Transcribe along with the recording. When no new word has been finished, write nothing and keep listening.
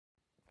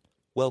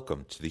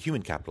Welcome to the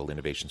Human Capital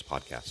Innovations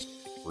Podcast.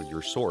 We're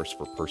your source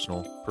for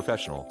personal,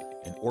 professional,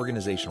 and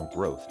organizational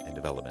growth and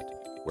development,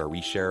 where we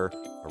share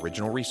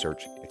original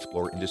research,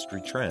 explore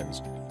industry trends,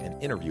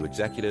 and interview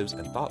executives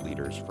and thought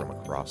leaders from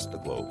across the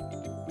globe.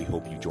 We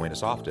hope you join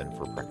us often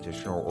for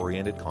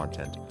practitioner-oriented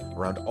content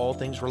around all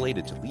things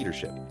related to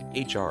leadership,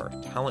 HR,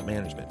 talent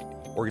management,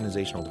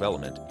 organizational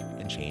development,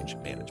 and change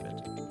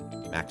management.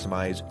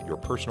 Maximize your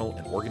personal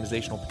and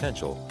organizational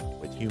potential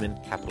with Human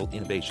Capital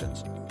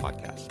Innovations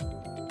Podcast.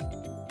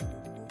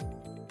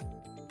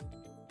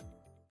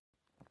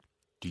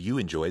 Do you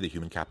enjoy the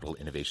Human Capital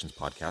Innovations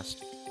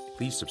Podcast?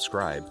 Please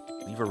subscribe,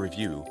 leave a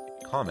review,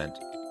 comment,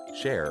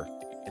 share,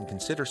 and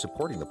consider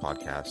supporting the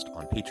podcast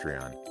on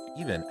Patreon,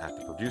 even at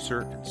the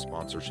producer and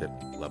sponsorship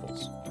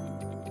levels.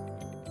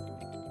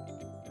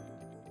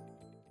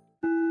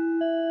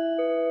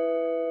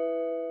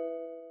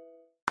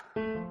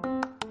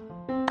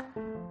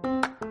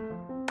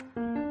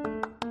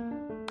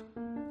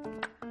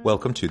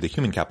 Welcome to the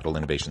Human Capital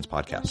Innovations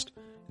Podcast.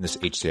 In this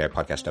HCI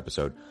podcast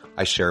episode,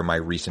 I share my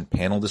recent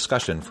panel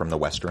discussion from the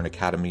Western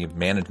Academy of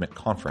Management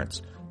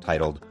Conference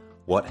titled,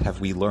 What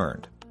Have We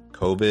Learned?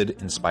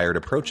 COVID-Inspired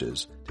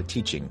Approaches to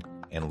Teaching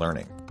and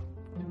Learning.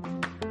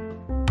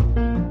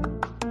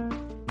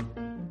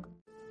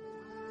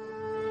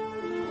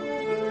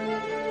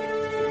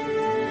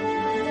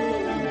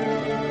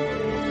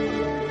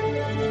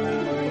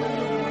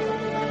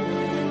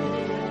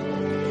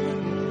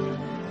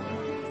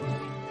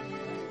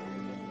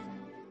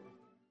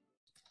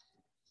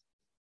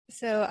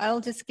 So I'll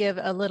just give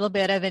a little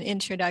bit of an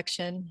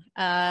introduction.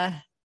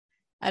 I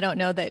don't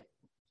know that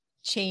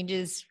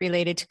changes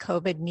related to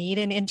COVID need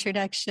an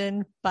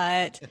introduction,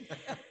 but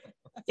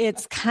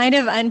it's kind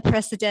of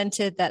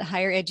unprecedented that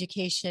higher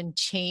education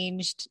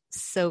changed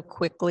so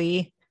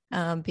quickly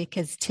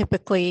because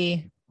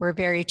typically we're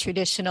very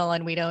traditional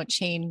and we don't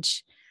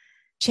change.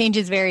 Change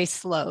is very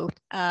slow.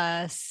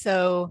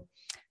 So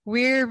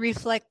we're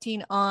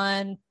reflecting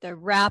on the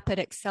rapid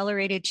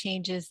accelerated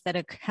changes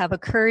that have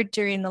occurred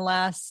during the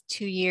last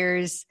 2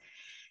 years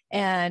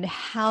and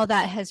how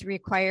that has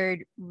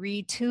required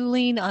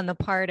retooling on the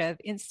part of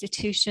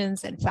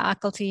institutions and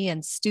faculty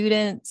and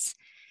students,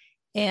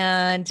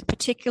 and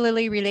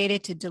particularly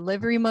related to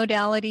delivery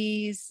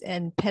modalities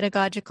and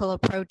pedagogical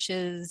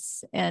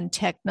approaches and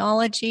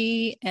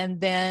technology.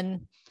 And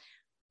then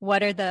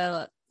what are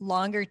the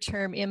longer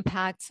term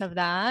impacts of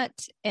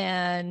that,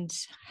 and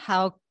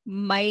how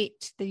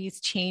might these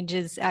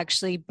changes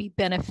actually be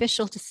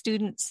beneficial to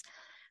students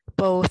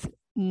both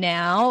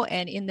now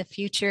and in the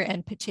future,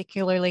 and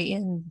particularly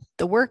in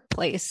the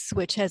workplace,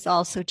 which has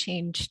also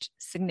changed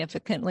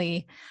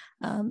significantly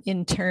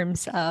in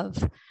terms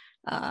of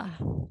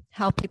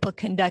how people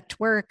conduct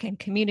work and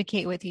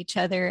communicate with each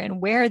other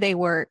and where they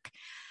work.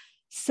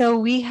 So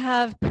we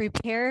have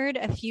prepared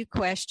a few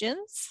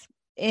questions,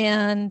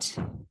 and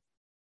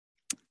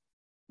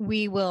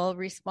we will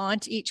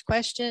respond to each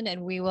question,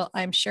 and we will,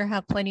 I'm sure,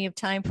 have plenty of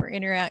time for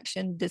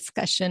interaction,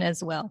 discussion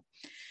as well.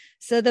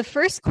 So the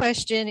first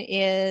question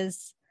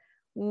is,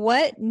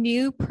 what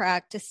new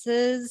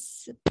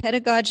practices,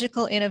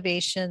 pedagogical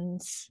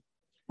innovations,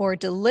 or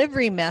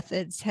delivery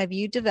methods have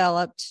you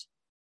developed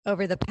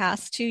over the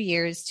past 2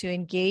 years to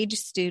engage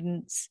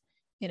students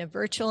in a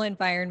virtual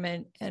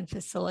environment and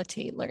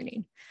facilitate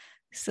learning?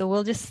 So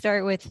we'll just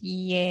start with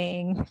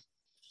Yang.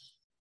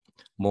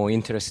 More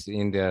interested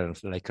in their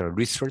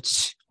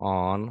research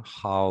on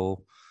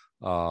how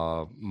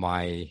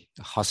my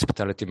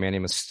hospitality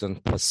management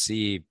student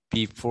perceive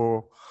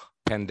before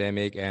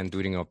pandemic and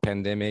during a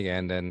pandemic,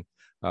 and then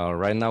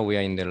right now we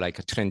are in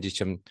the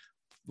transition,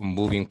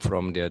 moving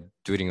from the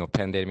during a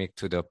pandemic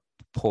to the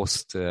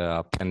post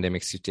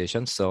pandemic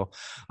situation. So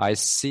I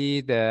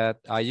see that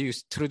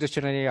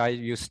traditionally I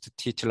used to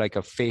teach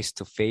a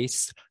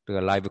face-to-face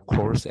live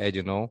course, as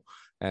you know,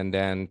 and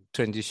then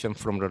transition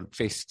from the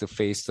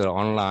face-to-face to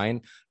online.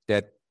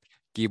 That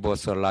give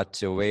us a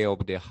lot of way of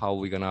how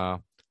we're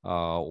gonna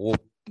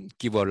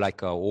give a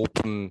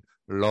open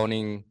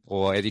learning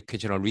or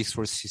educational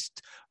resources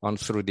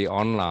through the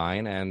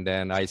online. And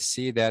then I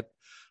see that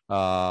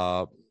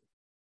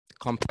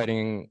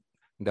comparing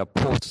the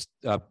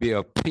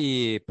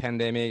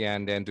pre-pandemic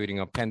and then during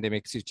a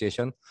pandemic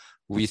situation,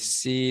 we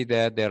see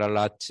that there are a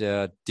lot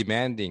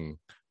demanding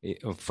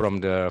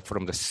from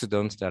the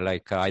students. That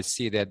I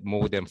see that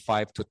more than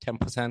 5 to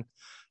 10%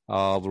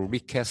 of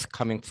requests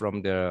coming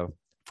from the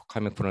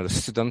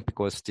student,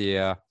 because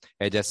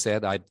as I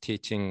said, I'm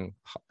teaching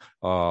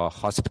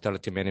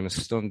hospitality management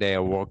student. They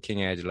are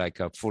working as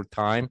a full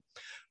time,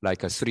 a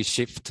 3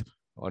 shift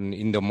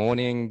in the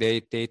morning,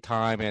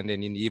 daytime, and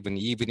then in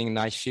evening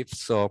night shift.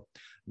 So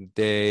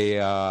they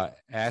are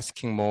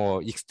asking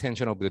more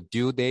extension of the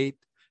due date,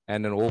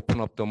 and then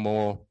open up the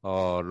more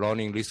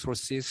learning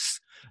resources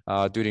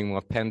during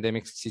a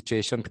pandemic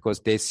situation, because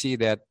they see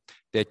that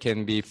they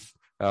can be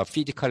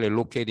physically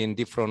located in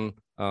different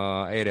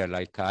area.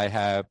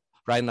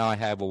 Right now I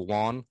have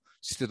one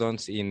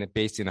student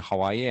based in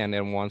Hawaii, and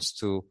then wants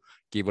to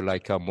give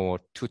a more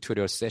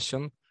tutorial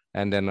session.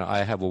 And then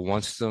I have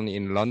one student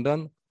in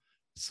London.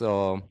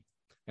 So,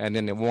 and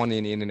then one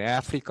in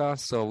Africa.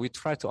 So we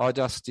try to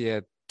adjust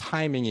the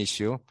timing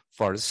issue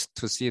first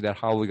to see that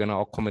how we're going to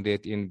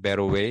accommodate in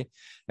better way.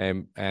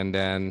 And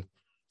then,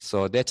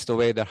 so that's the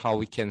way that how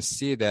we can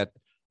see that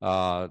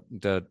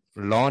the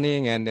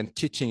learning and then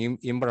teaching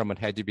environment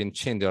has been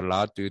changed a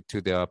lot due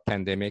to the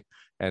pandemic.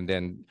 And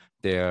then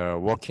their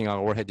working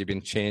hour has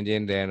been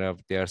changing, then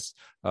their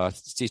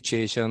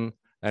situation.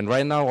 And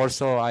right now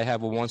also I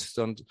have one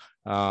student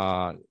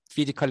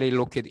physically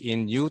located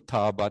in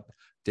Utah, but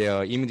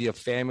their immediate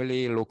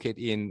family located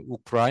in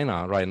Ukraine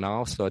right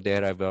now. So they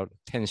have a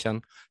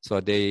tension. So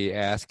they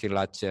ask a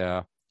lot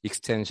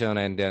extension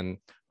and then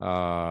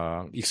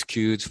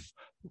excuse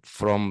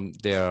from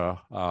their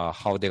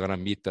how they're gonna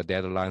meet the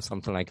deadline,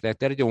 something like that.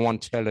 There is one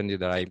challenge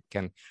that I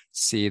can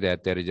see,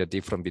 that there is a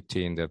difference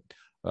between the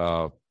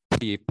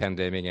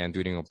pre-pandemic and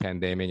during a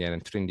pandemic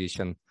and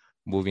transition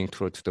moving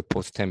through to the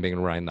post-pandemic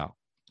right now.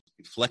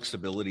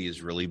 Flexibility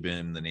has really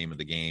been the name of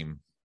the game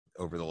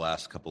over the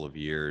last couple of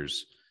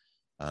years.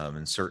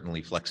 And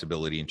certainly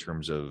flexibility in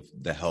terms of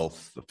the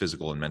health, the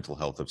physical and mental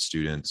health of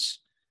students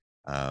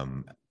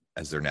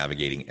as they're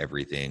navigating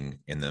everything,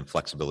 and then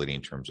flexibility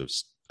in terms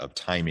of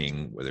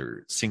timing,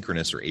 whether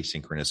synchronous or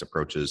asynchronous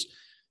approaches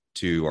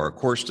to our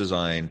course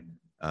design,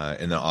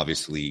 and then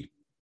obviously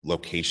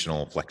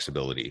locational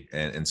flexibility.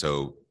 And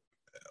so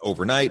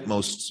overnight,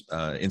 most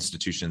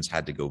institutions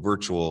had to go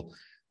virtual.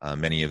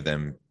 Many of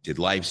them did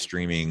live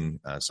streaming.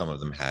 Some of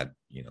them had,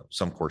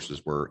 some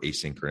courses were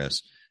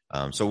asynchronous.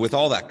 So with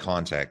all that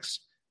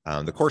context,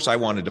 the course I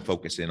wanted to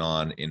focus in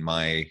on in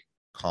my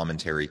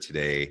commentary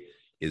today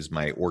is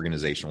my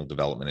organizational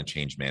development and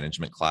change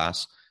management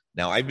class.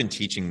 Now, I've been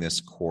teaching this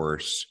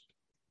course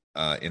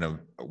in a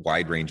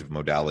wide range of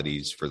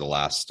modalities for the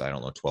last,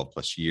 12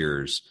 plus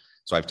years.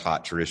 So I've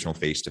taught traditional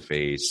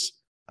face-to-face,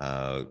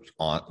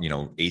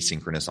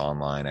 asynchronous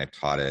online. I've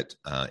taught it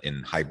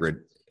in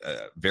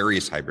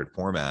various hybrid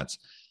formats.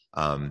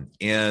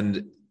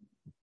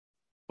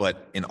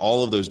 But in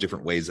all of those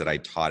different ways that I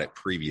taught it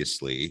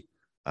previously,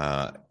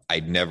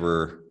 I'd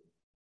never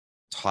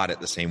taught it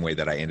the same way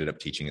that I ended up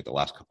teaching it the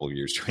last couple of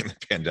years during the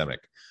pandemic.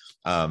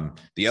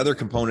 The other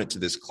component to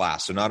this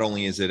class, so not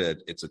only is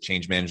it's a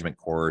change management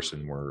course,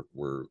 and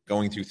we're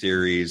going through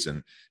theories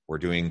and we're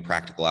doing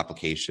practical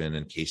application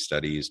and case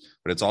studies,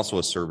 but it's also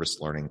a service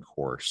learning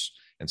course.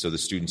 And so the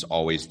students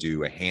always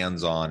do a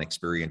hands-on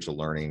experiential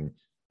learning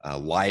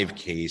live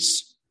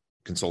case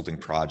consulting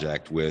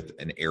project with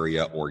an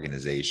area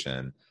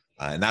organization.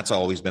 And that's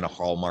always been a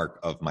hallmark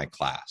of my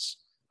class.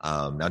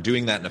 Now,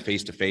 doing that in a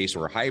face-to-face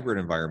or a hybrid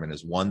environment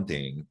is one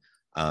thing.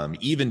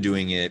 Even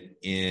doing it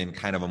in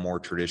kind of a more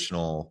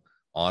traditional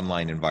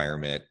online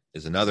environment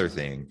is another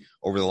thing.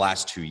 Over the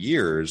last 2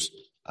 years,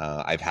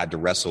 I've had to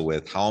wrestle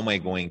with how am I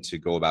going to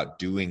go about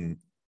doing,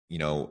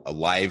 a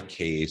live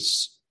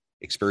case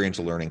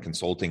experiential learning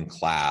consulting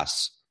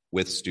class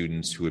with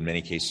students who in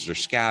many cases are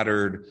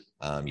scattered.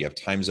 You have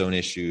time zone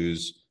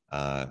issues,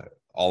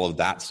 all of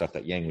that stuff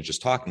that Yang was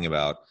just talking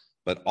about.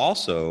 But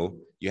also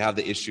you have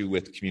the issue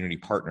with community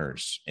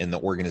partners in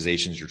the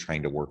organizations you're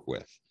trying to work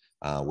with,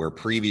 where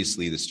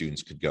previously the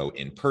students could go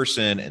in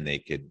person and they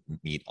could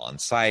meet on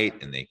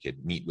site and they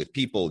could meet with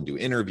people and do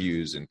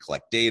interviews and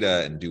collect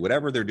data and do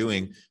whatever they're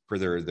doing for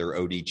their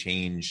OD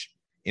change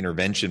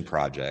intervention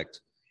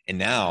project. And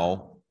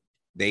now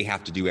they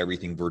have to do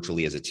everything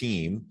virtually as a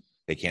team.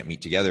 They can't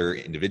meet together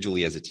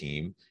individually as a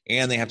team,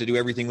 and they have to do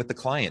everything with the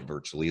client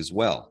virtually as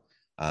well.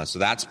 So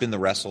that's been the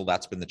wrestle,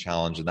 that's been the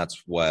challenge, and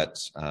that's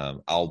what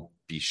I'll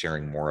be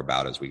sharing more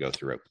about as we go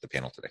through the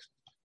panel today.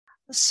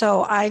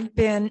 So I've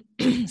been,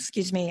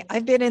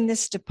 I've been in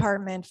this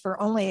department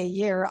for only a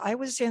year. I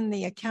was in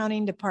the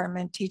accounting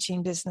department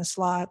teaching business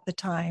law at the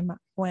time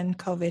when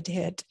COVID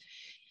hit,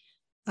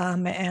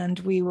 and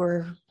we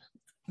were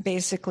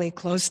basically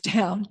closed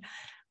down.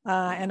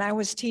 And I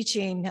was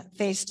teaching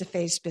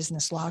face-to-face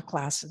business law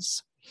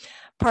classes.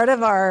 Part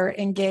of our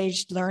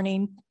engaged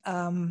learning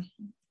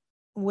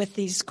with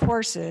these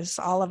courses,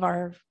 all of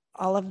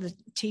the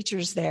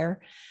teachers there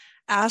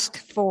ask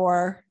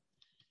for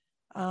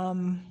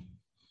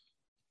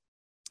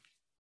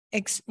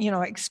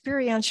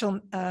experiential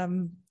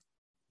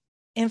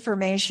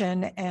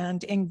information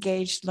and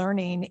engaged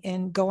learning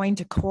in going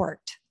to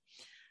court.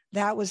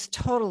 That was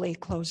totally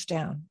closed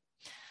down.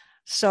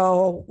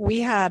 So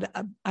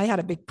I had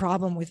a big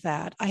problem with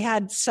that. I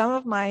had some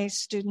of my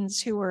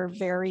students who were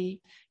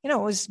very, it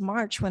was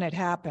March when it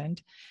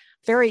happened,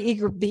 very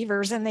eager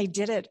beavers, and they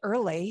did it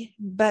early,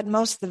 but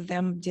most of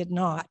them did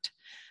not.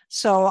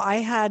 So I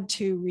had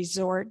to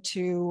resort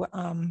to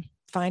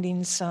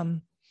finding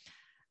some,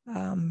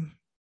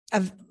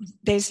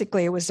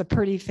 basically it was a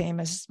pretty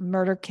famous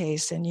murder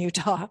case in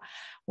Utah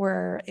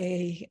where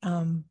a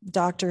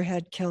doctor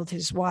had killed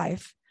his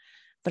wife.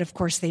 But of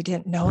course, they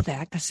didn't know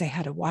that because they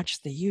had to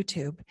watch the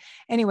YouTube.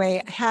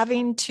 Anyway,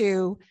 having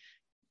to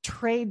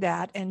trade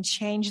that and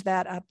change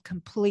that up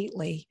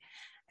completely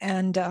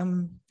and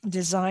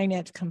design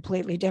it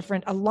completely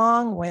different,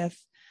 along with,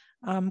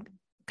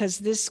 because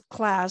this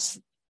class,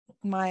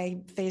 my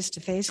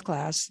face-to-face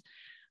class,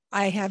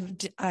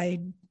 I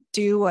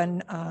do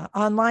an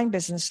online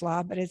business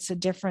law, but it's a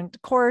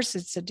different course.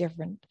 It's a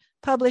different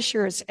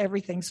publisher. It's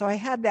everything. So I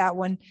had that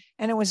one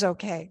and it was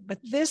okay. But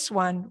this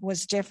one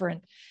was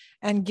different.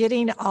 And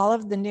getting all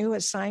of the new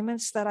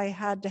assignments that I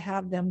had to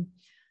have them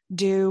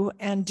do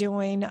and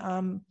doing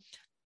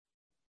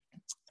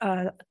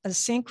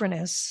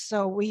asynchronous.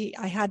 So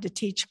I had to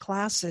teach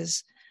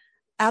classes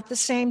at the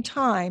same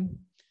time,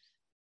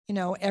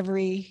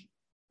 every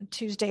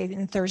Tuesday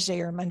and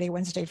Thursday or Monday,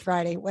 Wednesday,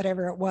 Friday,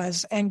 whatever it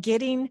was. And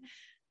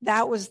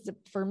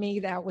for me,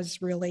 that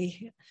was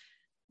really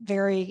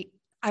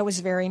I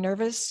was very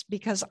nervous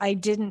because I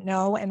didn't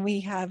know. And we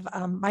have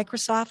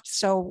Microsoft.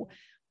 So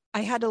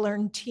I had to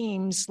learn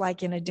Teams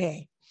like in a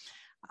day.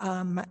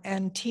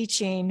 And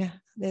teaching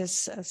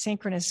this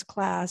synchronous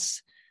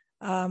class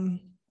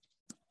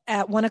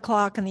at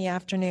 1:00 in the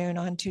afternoon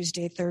on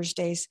Tuesday,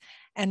 Thursdays,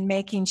 and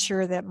making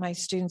sure that my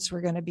students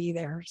were going to be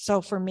there.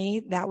 So for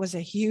me, that was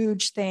a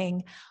huge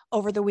thing.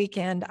 Over the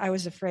weekend, I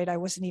was afraid I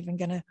wasn't even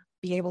going to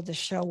be able to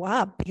show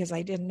up because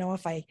I didn't know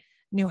if I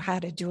knew how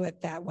to do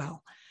it that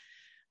well.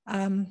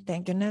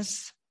 Thank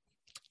goodness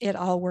it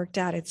all worked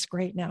out. It's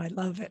great now. I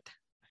love it.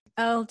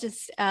 I'll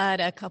just add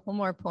a couple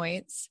more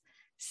points.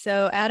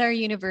 So at our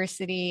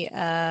university,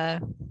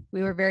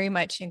 we were very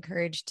much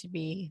encouraged to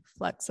be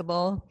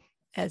flexible,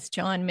 as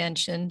John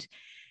mentioned.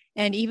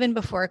 And even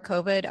before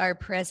COVID, our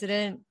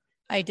president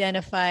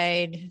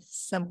identified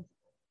some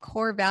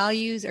core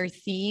values or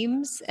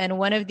themes. And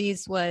one of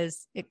these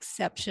was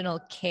exceptional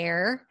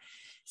care.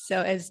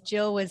 So as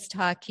Jill was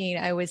talking,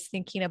 I was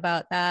thinking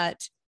about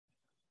that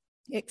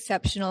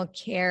exceptional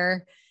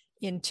care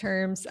in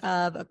terms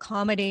of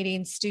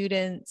accommodating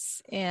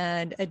students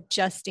and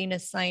adjusting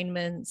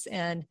assignments.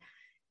 And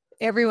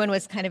everyone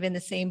was kind of in the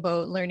same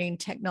boat, learning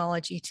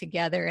technology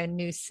together and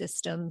new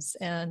systems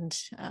and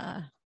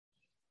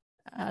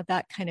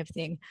that kind of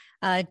thing.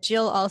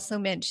 Jill also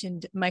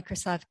mentioned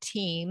Microsoft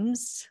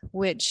Teams,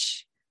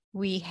 which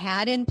we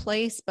had in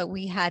place, but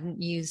we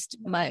hadn't used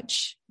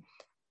much.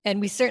 And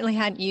we certainly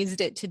hadn't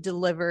used it to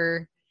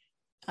deliver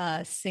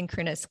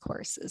synchronous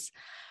courses.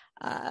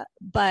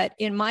 But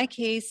in my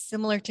case,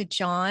 similar to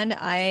John,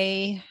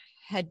 I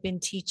had been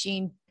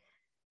teaching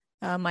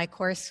my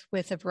course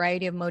with a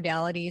variety of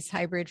modalities,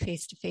 hybrid,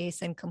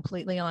 face-to-face, and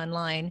completely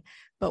online.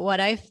 But what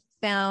I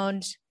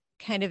found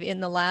kind of in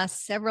the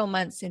last several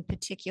months in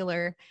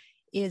particular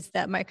is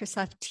that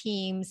Microsoft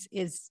Teams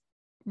is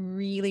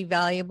really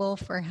valuable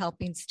for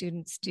helping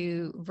students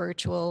do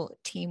virtual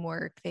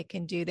teamwork. They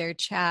can do their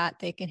chat,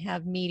 they can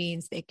have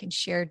meetings, they can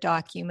share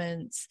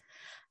documents,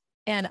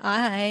 and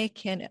I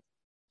can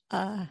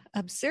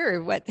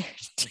observe what they're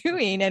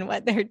doing and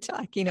what they're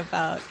talking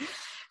about.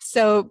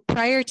 So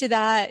prior to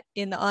that,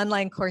 in the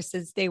online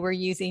courses, they were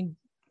using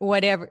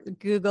whatever,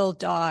 Google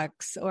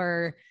Docs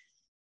or,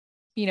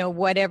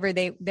 whatever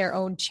their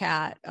own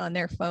chat on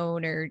their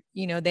phone, or,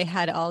 they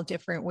had all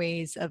different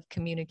ways of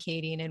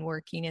communicating and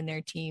working in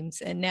their teams.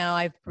 And now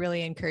I've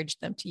really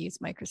encouraged them to use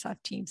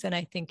Microsoft Teams. And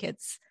I think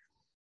it's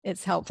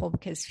helpful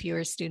because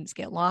fewer students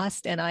get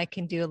lost, and I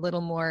can do a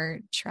little more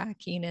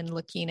tracking and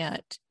looking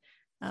at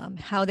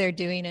how they're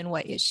doing and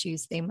what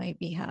issues they might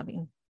be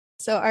having.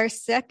 So our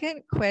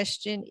second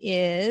question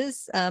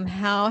is,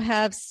 how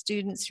have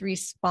students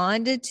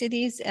responded to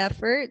these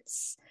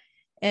efforts?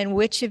 And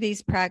which of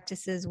these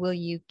practices will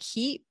you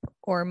keep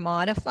or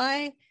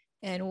modify?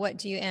 And what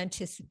do you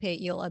anticipate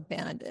you'll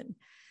abandon?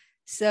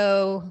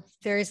 So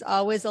there's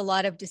always a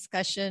lot of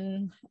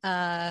discussion.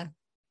 Are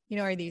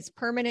these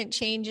permanent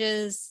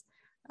changes?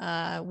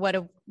 What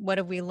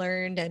have we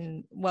learned,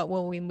 and what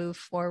will we move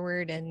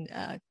forward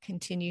and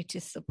continue to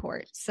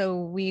support?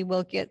 So we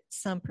will get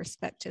some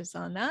perspectives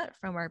on that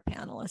from our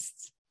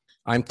panelists.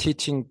 I'm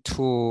teaching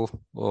two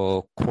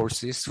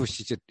courses, which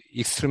is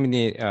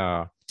extremely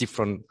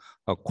different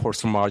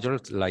course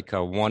modules. Like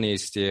one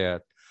is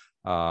the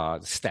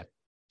STAT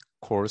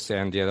course,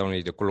 and the other one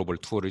is the global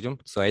tourism.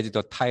 So as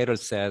the title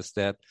says,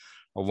 that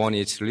one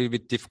is a little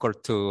bit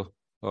difficult to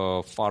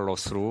follow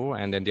through,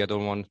 and then the other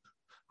one,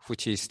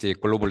 which is the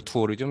global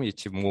tourism,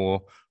 it's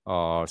more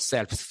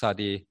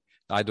self-study.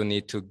 I don't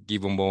need to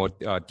give more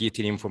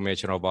detailed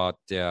information about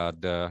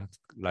the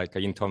like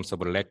in terms of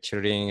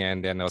lecturing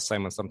and then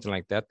assignment, something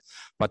like that.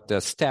 But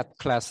the STAT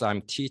class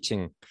I'm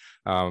teaching,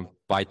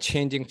 by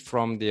changing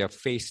from the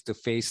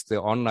face-to-face,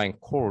 the online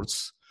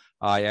course,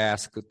 I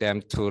ask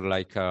them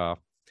to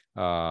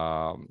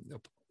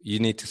you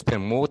need to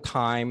spend more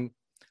time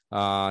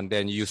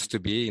than used to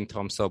be in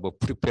terms of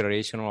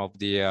preparation of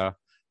the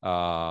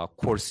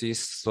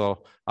courses.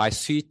 So I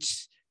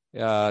switch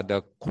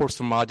the course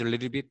module a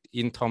little bit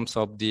in terms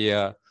of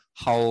the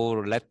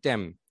how let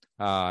them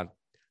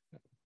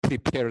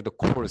prepare the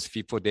course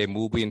before they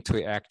move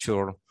into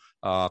actual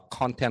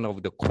content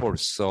of the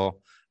course.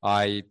 So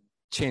I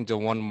change the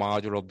one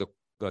module of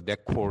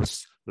that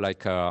course,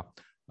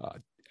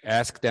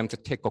 ask them to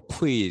take a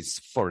quiz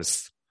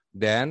first.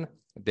 Then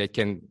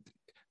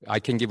I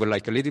can give a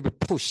little bit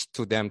push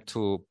to them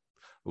to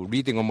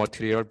reading a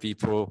material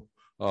before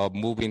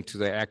moving to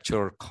the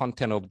actual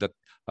content of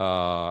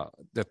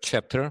the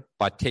chapter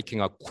by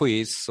taking a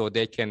quiz, so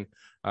they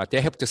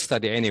have to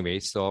study anyway.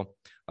 So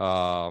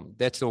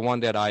that's the one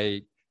that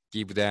I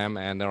give them,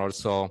 and then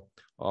also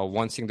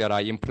one thing that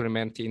I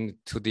implement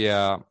into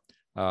their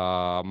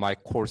my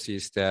course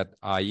is that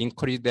I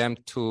encourage them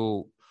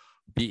to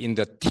be in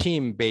the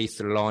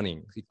team-based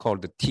learning. We call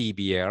the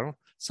TBL.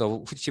 So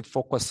which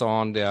focus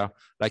on their,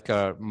 like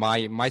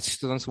my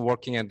students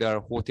working in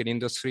the hotel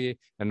industry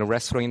and the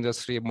restaurant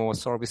industry, more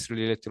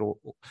service-related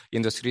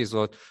industries.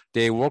 So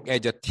they work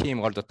as a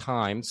team all the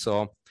time.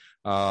 So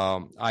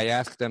I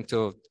ask them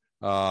to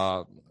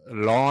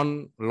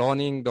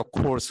learning the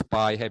course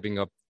by having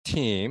a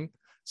team.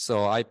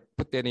 So I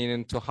put that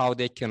into how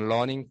they can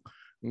learning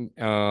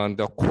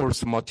the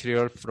course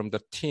material from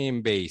the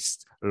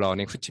team-based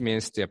learning, which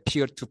means the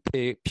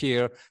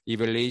peer-to-peer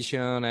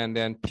evaluation and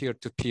then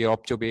peer-to-peer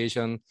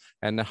observation,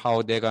 and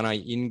how they're gonna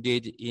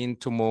engage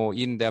into more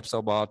in-depth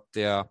about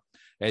their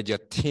as a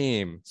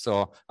team.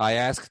 So I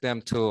ask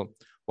them to,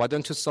 why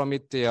don't you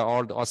submit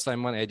all the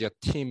assignment as a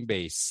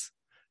team-based?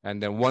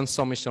 And then one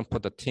submission for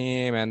the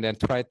team, and then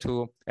try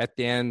to, at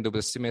the end of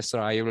the semester,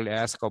 I will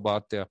ask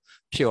about the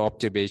peer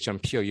observation,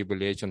 peer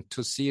evaluation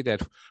to see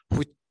that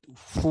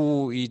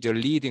who is the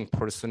leading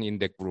person in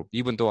that group,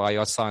 even though I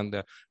assigned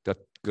the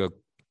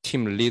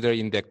team leader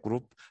in that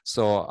group.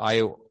 So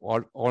I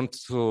want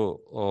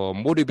to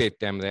motivate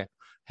them to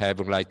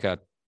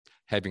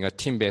having a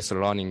team-based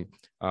learning,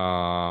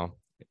 that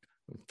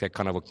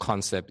kind of a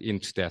concept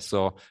into that.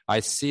 So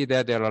I see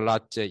that there are a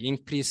lot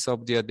increase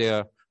of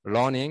their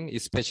learning,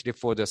 especially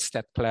for the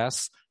stat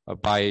class,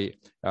 by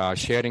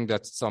sharing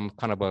that some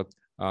kind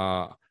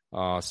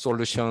of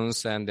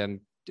solutions and then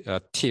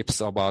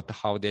tips about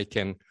how they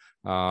can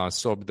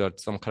solve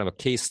some kind of a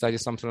case study,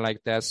 something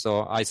like that.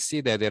 So I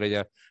see that there is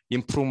an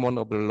improvement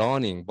of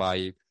learning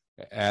by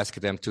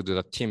asking them to do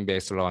the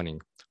team-based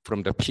learning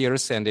from the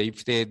peers. And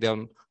if they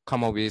don't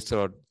come up with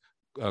a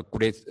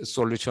great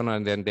solution,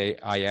 and then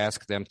I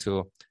ask them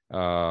to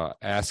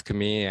ask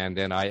me, and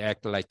then I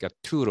act like a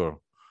tutor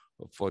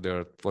for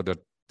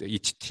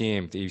each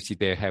team if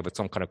they have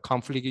some kind of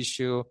conflict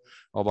issue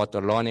about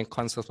the learning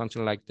concept,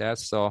 something like that.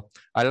 So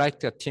I like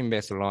the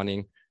team-based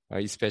learning,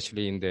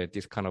 especially in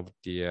this kind of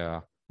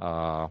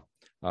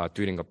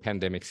during a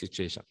pandemic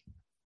situation.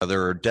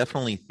 There are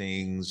definitely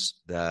things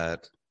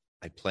that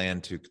I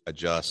plan to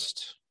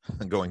adjust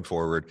going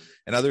forward,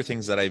 and other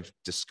things that I've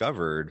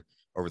discovered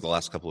over the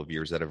last couple of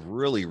years that have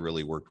really,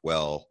 really worked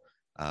well,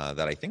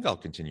 that I think I'll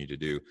continue to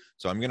do.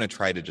 So I'm going to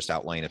try to just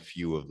outline a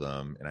few of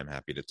them, and I'm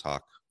happy to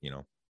talk,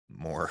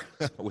 more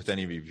with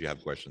any of you if you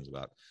have questions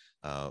about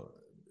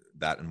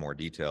that in more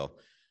detail.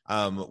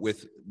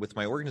 With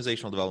my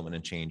organizational development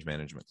and change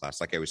management class,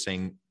 like I was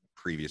saying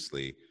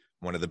previously,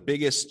 one of the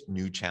biggest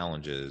new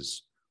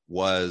challenges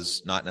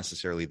was not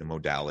necessarily the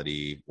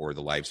modality or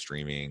the live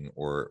streaming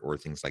or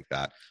things like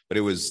that, but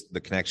it was the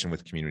connection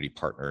with community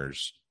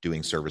partners,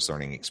 doing service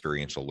learning,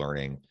 experiential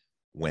learning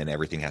when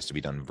everything has to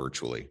be done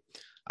virtually.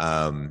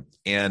 And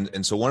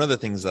so one of the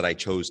things that I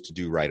chose to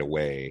do right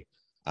away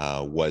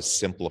was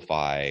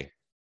simplify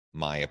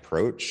my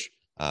approach.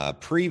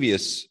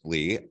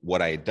 Previously,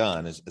 what I had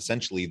done is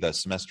essentially the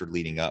semester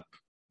leading up,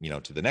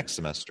 to the next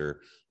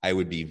semester, I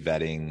would be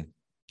vetting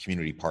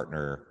community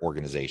partner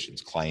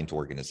organizations, client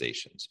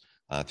organizations.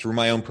 Through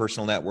my own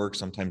personal network,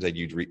 sometimes I'd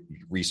use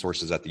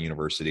resources at the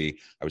university.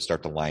 I would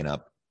start to line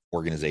up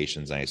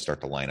organizations, and I'd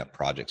start to line up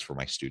projects for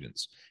my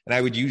students. And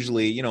I would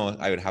usually,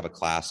 I would have a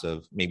class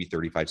of maybe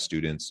 35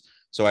 students.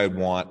 So I would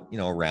want,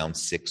 around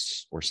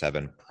 6 or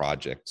 7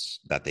 projects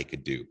that they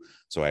could do.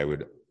 So I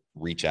would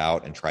reach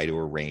out and try to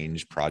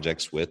arrange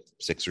projects with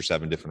 6 or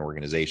 7 different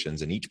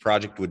organizations, and each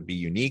project would be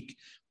unique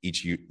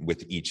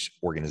with each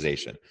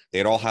organization.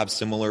 They'd all have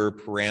similar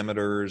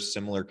parameters,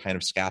 similar kind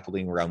of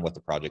scaffolding around what the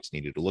projects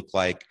needed to look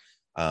like,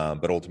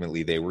 but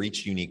ultimately they were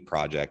each unique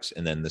projects,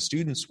 and then the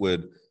students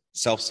would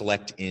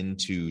self-select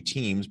into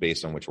teams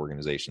based on which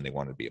organization they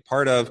wanted to be a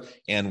part of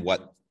and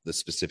what the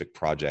specific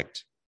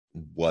project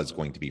was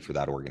going to be for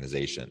that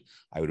organization.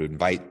 I would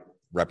invite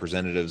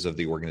representatives of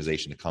the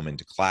organization to come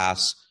into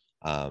class,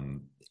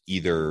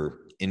 either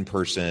in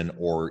person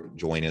or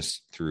join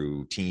us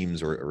through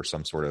Teams or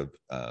some sort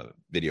of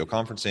video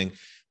conferencing.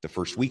 The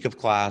first week of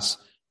class,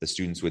 the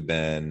students would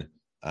then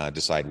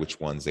decide which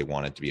ones they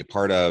wanted to be a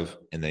part of,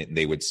 and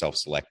they would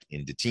self-select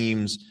into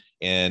teams.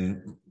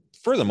 And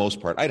for the most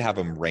part, I'd have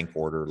them rank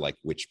order like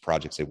which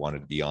projects they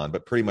wanted to be on,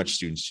 but pretty much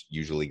students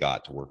usually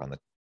got to work on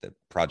the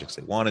projects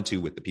they wanted to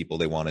with the people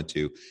they wanted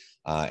to.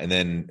 And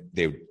then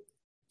they would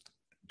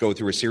go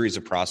through a series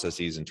of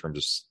processes in terms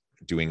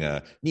of doing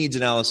a needs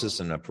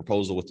analysis and a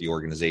proposal with the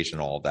organization,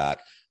 all of that,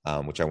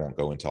 which I won't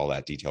go into all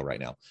that detail right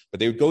now. But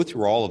they would go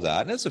through all of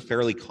that. And it's a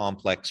fairly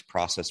complex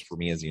process for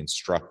me as the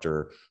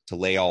instructor to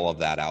lay all of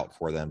that out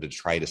for them, to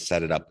try to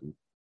set it up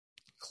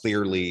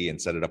clearly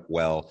and set it up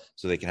well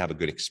so they can have a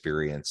good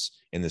experience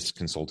in this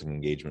consulting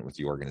engagement with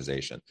the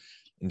organization.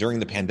 And during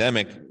the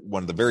pandemic,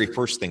 one of the very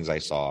first things I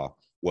saw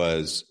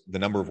was the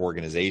number of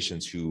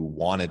organizations who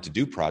wanted to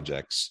do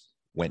projects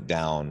went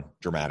down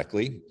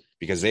dramatically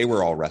because they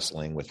were all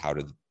wrestling with how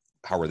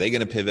are they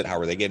going to pivot? How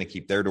are they going to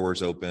keep their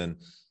doors open?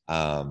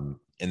 And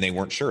they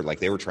weren't sure, like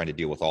they were trying to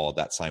deal with all of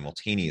that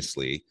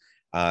simultaneously.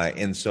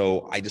 And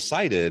so I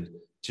decided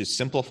to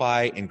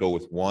simplify and go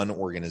with one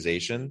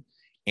organization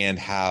and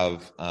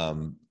have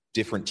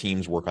different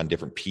teams work on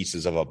different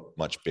pieces of a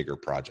much bigger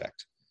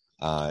project.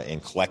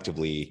 And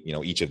collectively,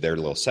 each of their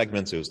little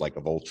segments, it was like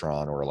a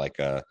Voltron or like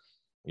a,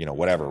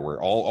 whatever, where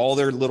all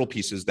their little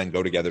pieces then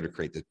go together to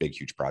create this big,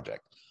 huge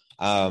project.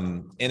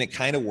 And it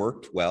kind of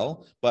worked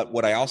well. But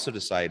what I also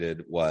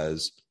decided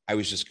was I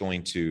was just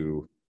going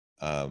to,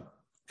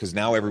 because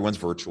now everyone's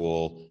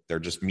virtual, they're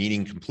just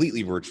meeting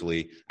completely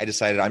virtually. I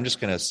decided I'm just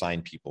going to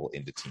assign people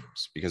into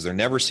teams because they're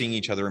never seeing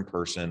each other in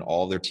person.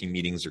 All their team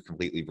meetings are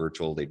completely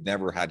virtual. They've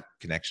never had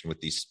connection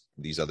with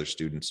these other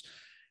students.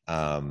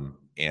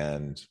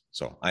 And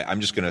so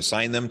I'm just going to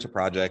assign them to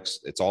projects.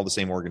 It's all the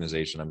same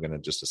organization. I'm going to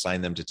just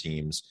assign them to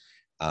teams.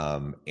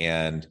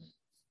 And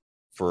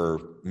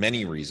for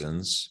many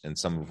reasons, and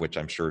some of which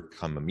I'm sure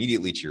come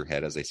immediately to your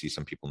head as I see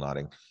some people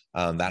nodding,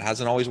 that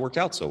hasn't always worked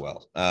out so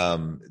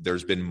well.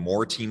 There's been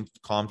more team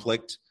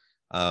conflict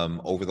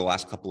over the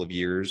last couple of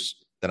years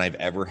than I've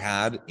ever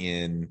had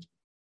in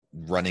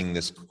running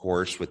this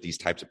course with these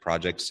types of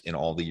projects in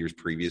all the years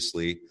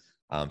previously.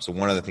 So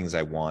one of the things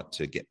I want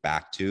to get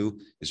back to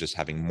is just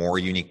having more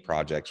unique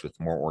projects with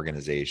more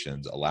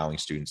organizations, allowing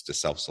students to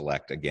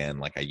self-select again,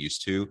 like I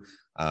used to,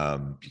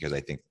 because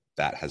I think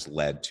that has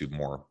led to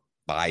more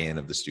buy-in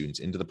of the students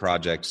into the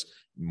projects,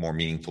 more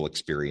meaningful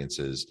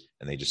experiences,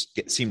 and they just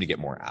seem to get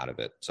more out of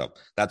it. So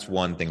that's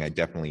one thing I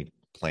definitely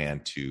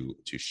plan to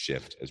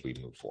shift as we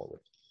move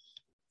forward.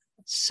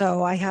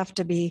 So I have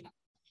to be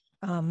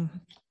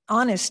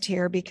honest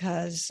here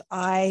because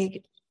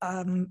I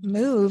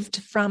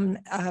moved from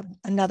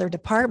another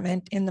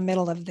department in the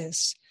middle of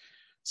this.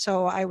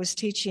 So I was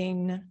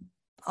teaching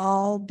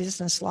all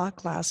business law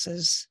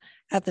classes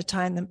at the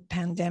time the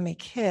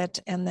pandemic hit,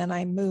 and then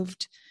I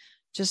moved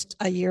just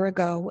a year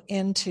ago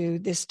into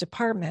this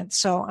department.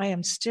 So I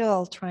am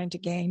still trying to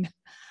gain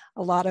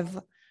a lot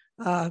of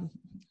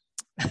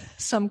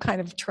some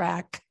kind of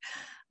track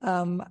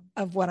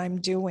of what I'm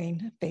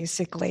doing,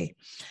 basically.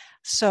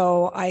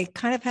 So I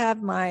kind of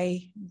have my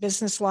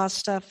business law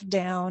stuff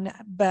down,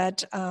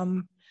 but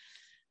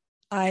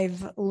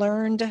I've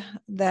learned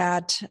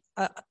that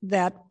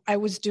I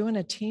was doing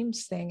a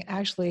Teams thing.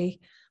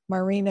 Actually,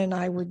 Marina and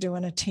I were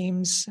doing a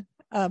Teams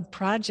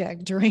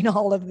project during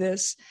all of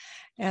this,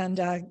 and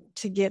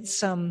to get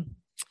some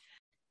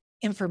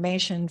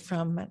information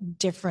from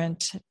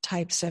different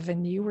types of,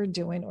 and you were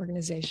doing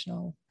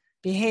organizational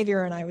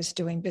behavior and I was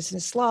doing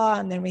business law,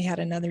 and then we had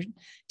another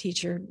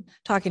teacher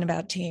talking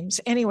about teams.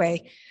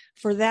 Anyway,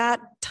 for that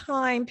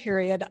time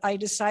period, I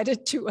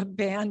decided to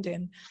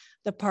abandon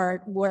the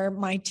part where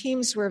my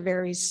teams were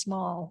very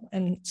small,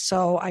 and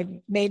so I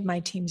made my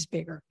teams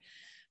bigger.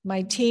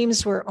 My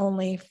teams were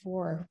only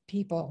 4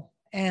 people,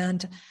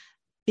 and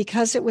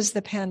because it was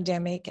the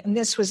pandemic, and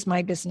this was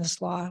my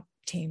business law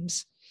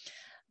teams,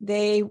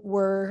 they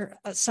were,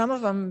 some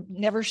of them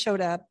never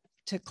showed up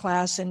to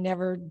class and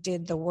never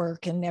did the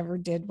work and never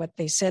did what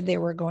they said they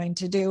were going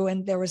to do.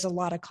 And there was a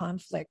lot of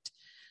conflict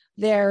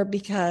there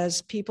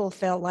because people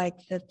felt like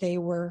that they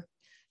were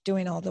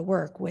doing all the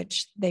work,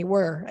 which they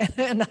were.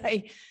 And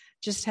I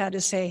just had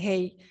to say,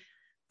 hey,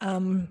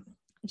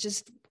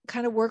 just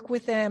kind of work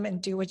with them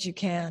and do what you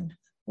can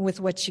with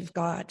what you've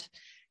got.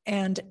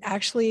 And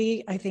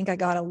actually, I think I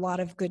got a lot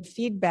of good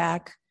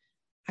feedback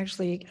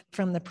actually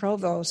from the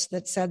provost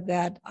that said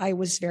that I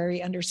was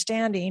very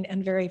understanding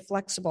and very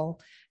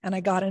flexible. And I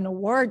got an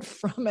award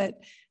from it.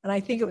 And I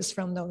think it was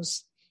from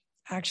those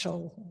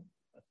actual,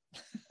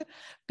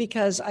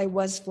 because I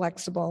was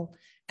flexible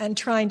and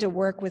trying to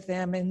work with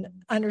them and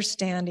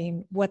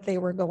understanding what they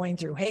were going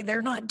through. Hey,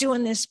 they're not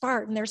doing this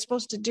part and they're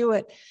supposed to do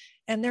it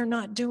and they're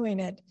not doing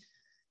it.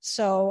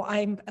 So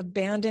I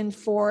abandoned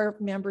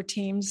 4-member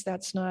teams.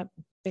 That's not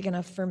big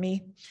enough for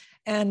me.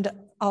 And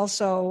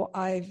also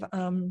I've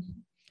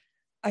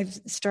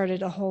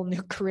started a whole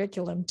new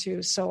curriculum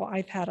too. So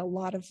I've had a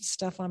lot of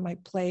stuff on my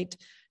plate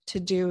to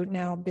do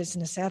now,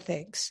 business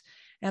ethics.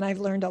 And I've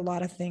learned a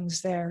lot of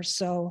things there.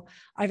 So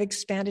I've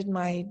expanded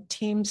my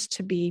teams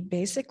to be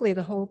basically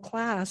the whole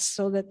class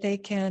so that they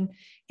can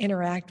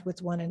interact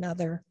with one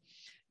another.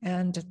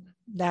 And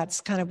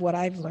that's kind of what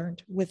I've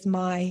learned with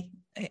my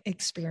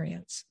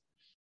experience.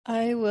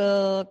 I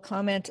will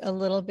comment a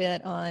little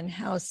bit on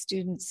how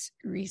students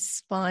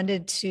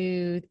responded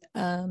to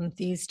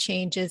these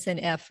changes and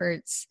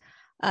efforts.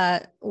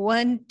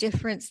 One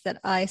difference that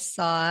I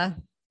saw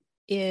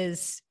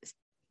is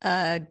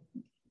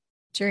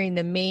during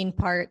the main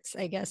parts,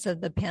 I guess, of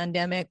the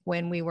pandemic,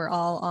 when we were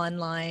all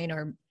online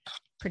or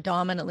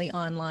predominantly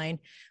online,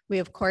 we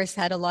of course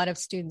had a lot of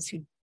students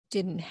who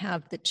didn't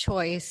have the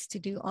choice to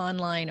do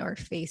online or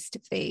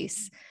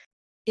face-to-face.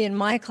 In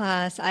my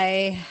class,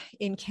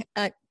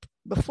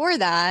 before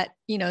that,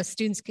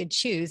 students could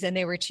choose, and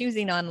they were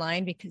choosing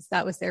online because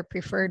that was their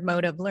preferred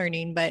mode of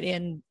learning. But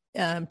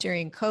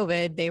during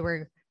COVID, they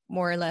were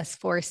more or less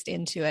forced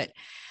into it.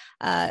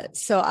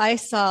 So I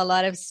saw a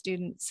lot of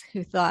students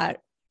who thought,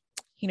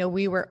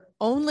 we were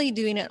only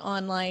doing it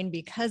online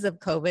because of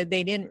COVID.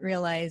 They didn't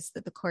realize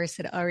that the course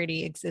had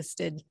already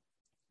existed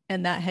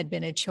and that had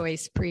been a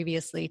choice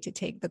previously to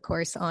take the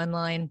course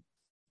online.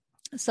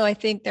 So I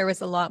think there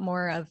was a lot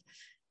more of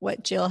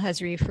what Jill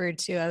has referred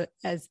to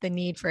as the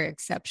need for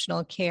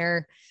exceptional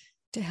care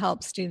to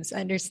help students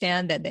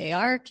understand that they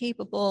are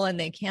capable and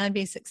they can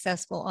be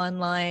successful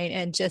online.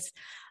 And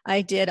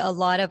I did a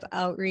lot of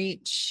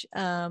outreach.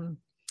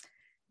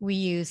 We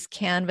use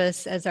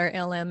Canvas as our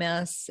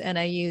LMS, and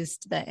I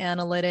used the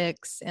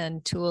analytics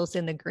and tools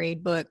in the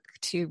gradebook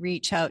to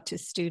reach out to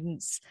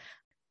students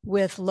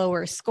with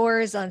lower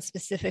scores on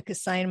specific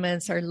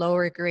assignments or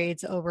lower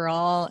grades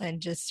overall,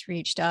 and just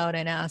reached out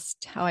and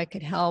asked how I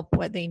could help,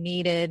 what they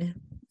needed.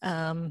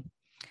 Of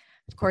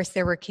course,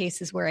 there were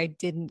cases where I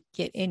didn't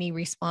get any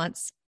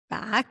response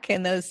back,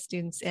 and those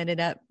students ended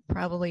up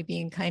probably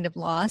being kind of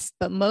lost,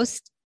 but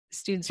most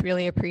students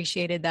really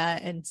appreciated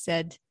that and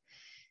said,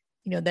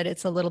 that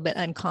it's a little bit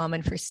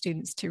uncommon for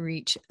students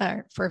to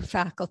for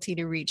faculty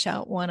to reach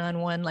out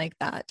one-on-one like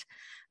that.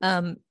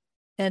 And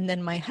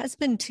then my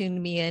husband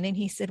tuned me in and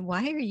he said,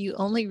 why are you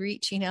only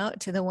reaching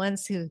out to the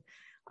ones who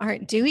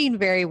aren't doing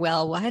very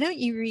well? Why don't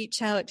you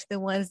reach out to the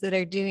ones that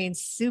are doing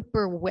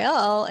super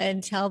well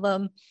and tell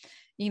them,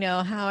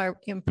 how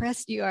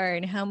impressed you are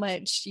and how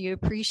much you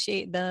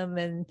appreciate them,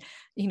 and,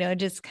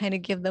 just kind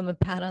of give them a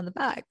pat on the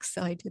back.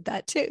 So I did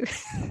that too.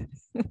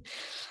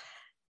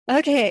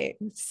 Okay,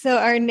 so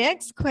our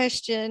next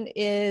question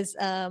is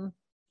on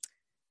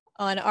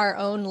our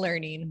own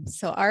learning.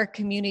 So our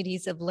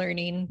communities of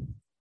learning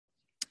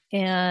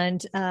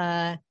and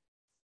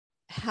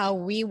how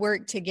we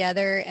work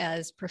together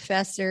as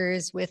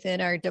professors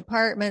within our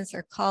departments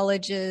or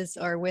colleges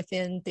or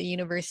within the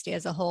university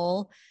as a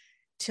whole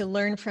to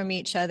learn from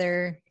each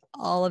other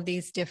all of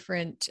these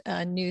different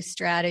new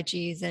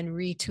strategies and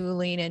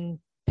retooling and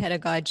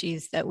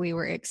pedagogies that we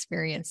were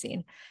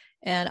experiencing.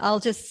 And I'll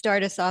just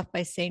start us off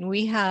by saying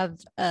we have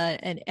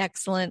an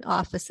excellent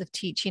Office of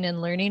Teaching and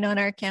Learning on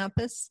our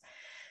campus.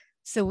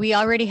 So we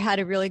already had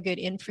a really good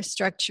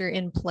infrastructure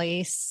in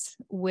place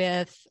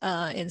with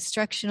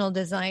instructional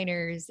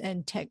designers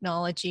and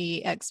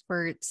technology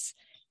experts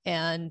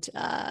and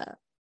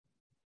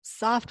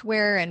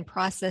software and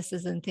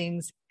processes and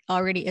things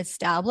already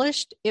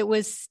established. It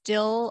was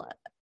still,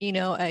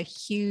 a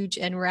huge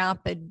and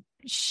rapid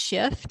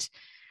shift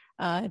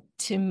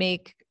to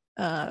make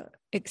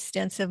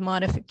extensive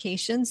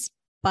modifications,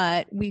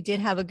 but we did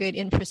have a good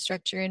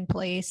infrastructure in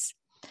place.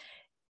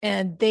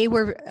 And they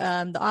were,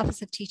 the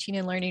Office of Teaching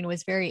and Learning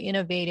was very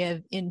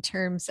innovative in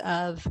terms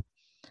of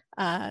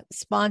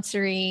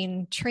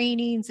sponsoring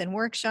trainings and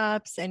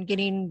workshops and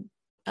getting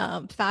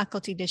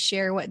faculty to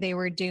share what they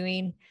were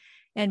doing.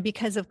 And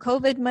because of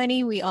COVID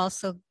money, we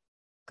also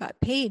got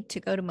paid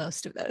to go to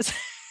most of those.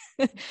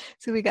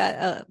 So we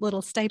got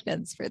little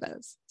stipends for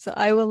those. So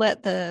I will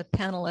let the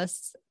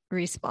panelists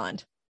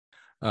respond.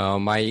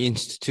 My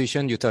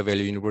institution, Utah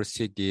Valley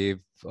University, gave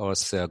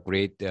us a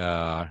great,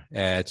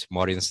 as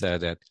Maureen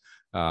said, that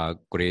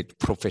great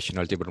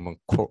professional development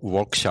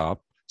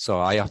workshop. So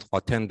I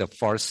attended the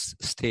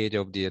first stage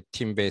of the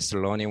team-based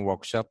learning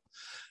workshop.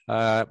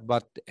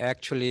 But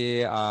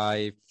actually,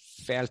 I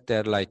felt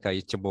that like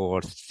it's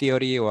more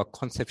theory or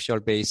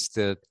conceptual-based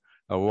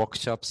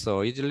workshop.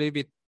 So it's a little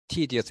bit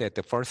tedious at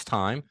the first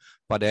time.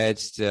 But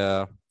as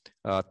the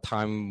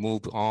time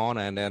moved on,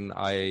 and then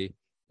I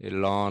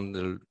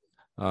learned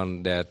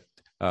that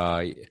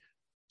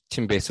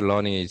team-based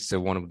learning is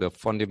one of the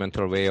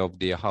fundamental way of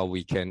how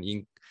we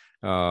can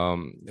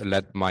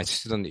let my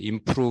students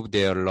improve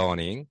their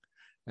learning.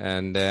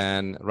 And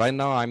then right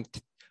now I'm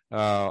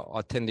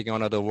attending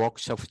another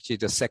workshop, which is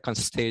the second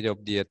stage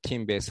of the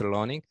team-based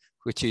learning,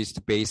 which is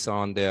based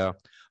on the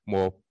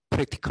more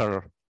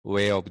practical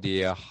way of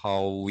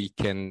how we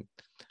can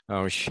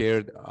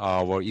share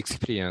our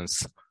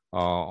experience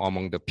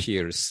among the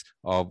peers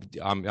of,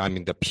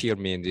 the peer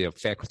means the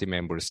faculty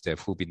members that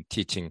who've been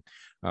teaching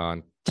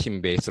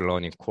team-based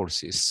learning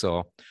courses.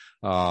 So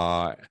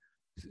I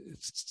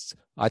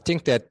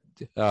think that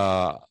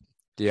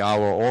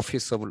our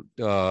Office of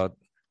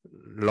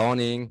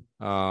Learning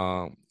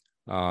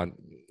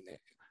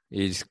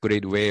is a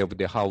great way of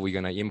how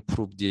we're going to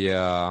improve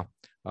the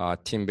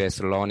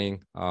team-based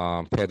learning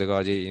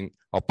pedagogy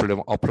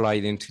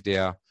applied into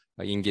their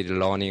engaged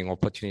learning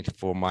opportunity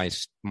for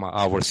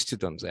our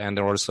students. And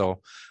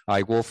also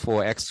I go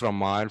for extra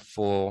mile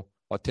for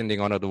attending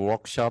another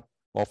workshop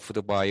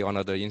offered by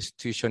another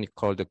institution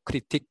called the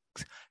Critics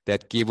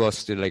that give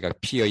us like a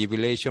peer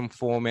evaluation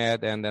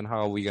format, and then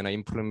how we're going to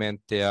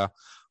implement their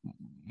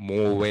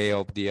more way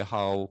of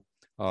how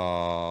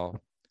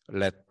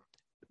let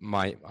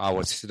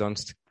our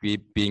students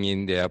being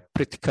in their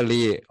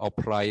practically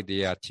apply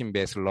their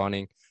team-based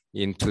learning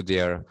into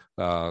their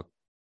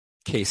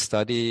case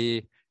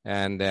study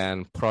and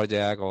then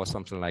project or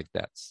something like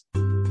that.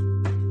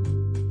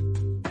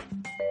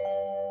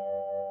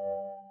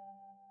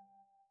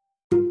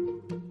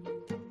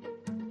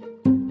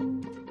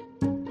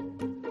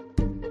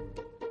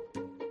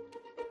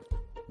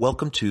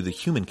 Welcome to the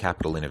Human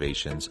Capital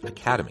Innovations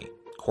Academy.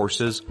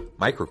 Courses,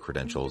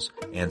 micro-credentials,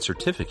 and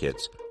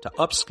certificates to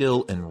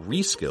upskill and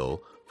reskill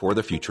for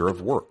the future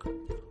of work.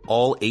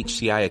 All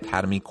HCI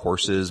Academy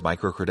courses,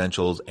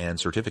 micro-credentials, and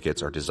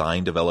certificates are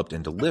designed, developed,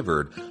 and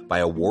delivered by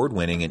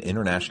award-winning and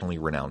internationally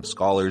renowned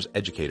scholars,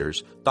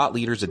 educators, thought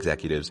leaders,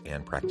 executives,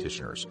 and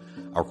practitioners.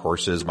 Our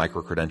courses,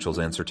 micro-credentials,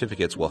 and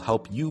certificates will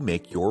help you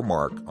make your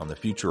mark on the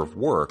future of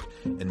work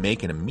and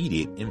make an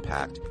immediate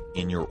impact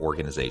in your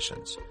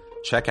organizations.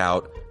 Check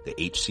out the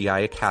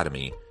HCI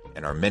Academy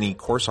and our many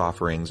course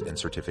offerings and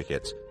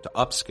certificates to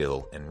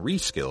upskill and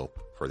reskill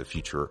for the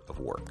future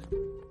of work.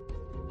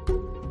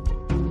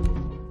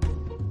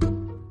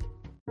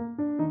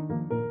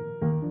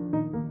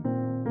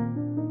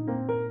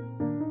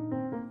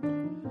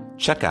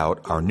 Check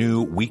out our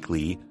new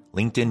weekly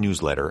LinkedIn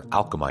newsletter,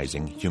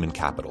 Alchemizing Human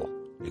Capital,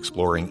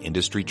 exploring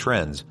industry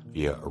trends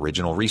via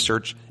original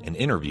research and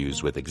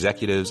interviews with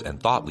executives and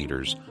thought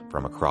leaders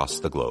from across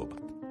the globe.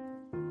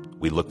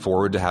 We look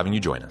forward to having you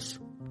join us.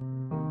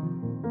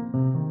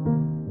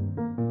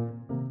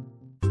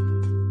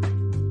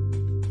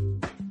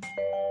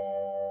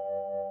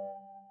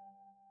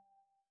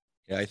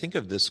 Yeah, I think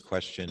of this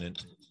question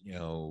and,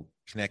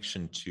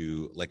 connection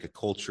to like a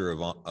culture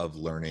of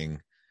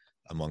learning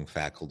among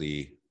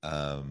faculty.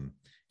 And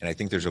I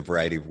think there's a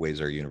variety of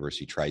ways our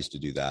university tries to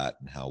do that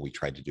and how we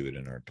try to do it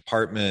in our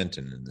department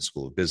and in the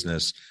School of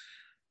Business.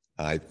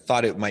 I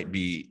thought it might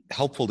be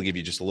helpful to give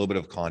you just a little bit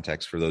of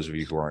context for those of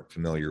you who aren't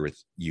familiar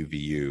with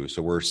UVU.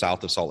 So we're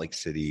south of Salt Lake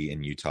City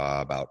in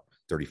Utah, about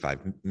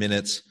 35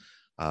 minutes.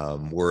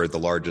 We're the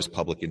largest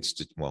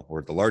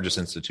we're the largest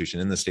institution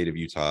in the state of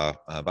Utah,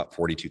 about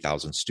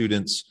 42,000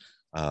 students.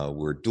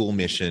 We're dual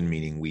mission,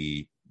 meaning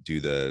we do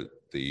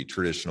the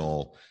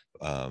traditional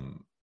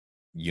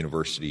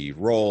university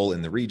role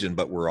in the region,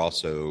 but we're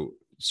also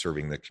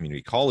serving the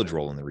community college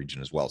role in the region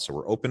as well. So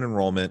we're open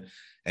enrollment.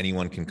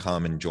 Anyone can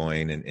come and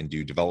join and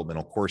do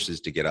developmental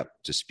courses to get up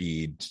to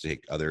speed, to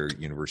take other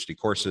university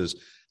courses,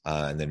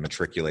 and then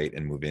matriculate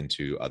and move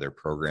into other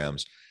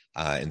programs.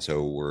 And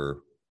so we're,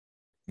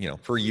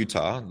 for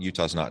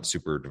Utah's not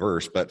super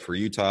diverse, but for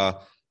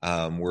Utah,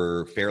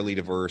 we're fairly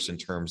diverse in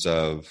terms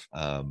of,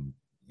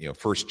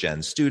 first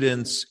gen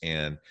students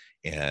and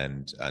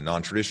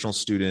non-traditional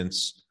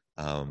students.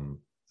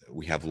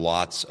 We have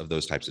lots of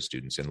those types of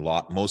students, and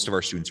most of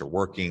our students are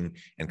working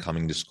and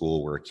coming to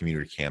school. We're a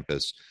community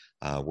campus.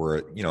 We're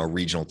a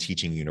regional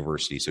teaching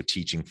university, so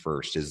teaching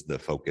first is the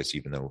focus,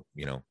 even though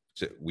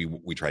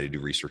we try to do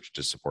research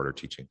to support our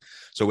teaching.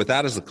 So with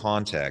that as the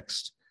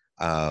context,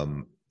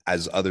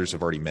 as others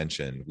have already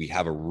mentioned, we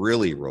have a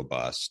really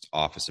robust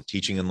Office of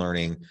Teaching and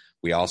Learning.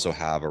 We also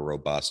have a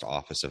robust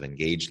Office of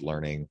Engaged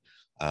Learning,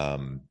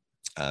 and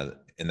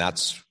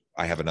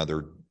I have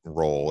another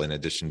role in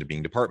addition to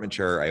being department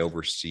chair. I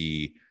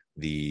oversee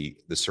the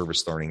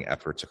service learning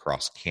efforts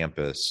across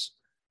campus.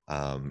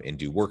 And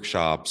do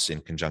workshops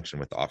in conjunction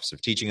with the Office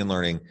of Teaching and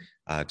Learning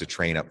to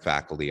train up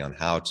faculty on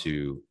how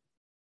to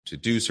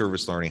do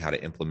service learning, how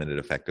to implement it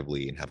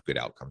effectively, and have good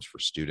outcomes for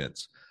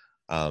students.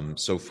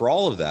 So for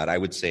all of that, I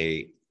would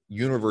say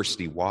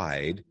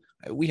university-wide,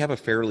 we have a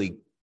fairly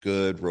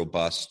good,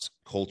 robust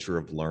culture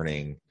of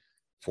learning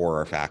for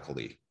our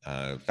faculty.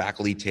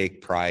 Faculty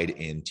take pride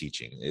in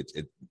teaching.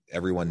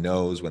 Everyone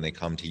knows when they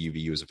come to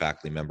UVU as a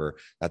faculty member,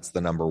 that's the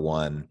number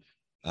one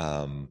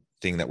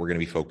thing that we're going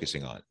to be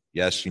focusing on.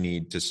 Yes, you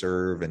need to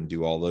serve and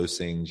do all those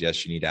things.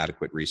 Yes, you need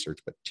adequate research,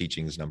 but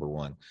teaching is number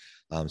one.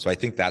 So I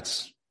think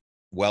that's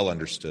well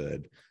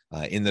understood.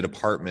 In the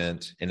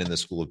department and in the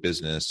School of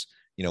Business,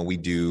 we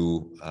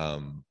do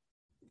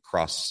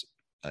cross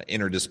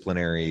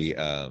interdisciplinary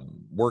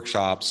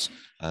workshops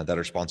that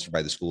are sponsored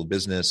by the School of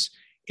Business.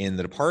 In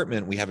the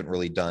department, we haven't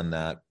really done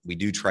that. We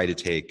do try to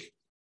take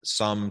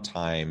some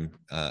time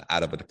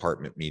out of a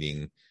department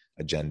meeting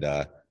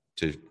agenda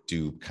to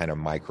do kind of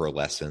micro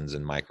lessons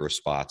and micro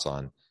spots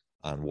on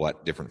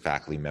what different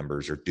faculty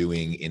members are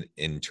doing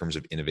in terms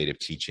of innovative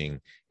teaching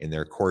in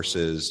their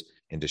courses,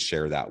 and to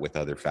share that with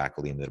other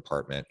faculty in the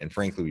department. And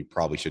frankly, we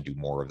probably should do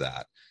more of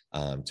that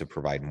to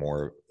provide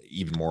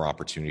even more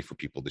opportunity for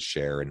people to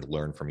share and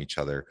learn from each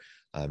other,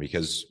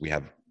 because we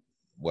have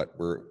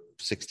we're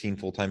 16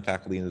 full-time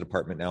faculty in the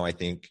department now, I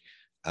think.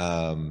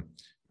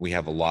 We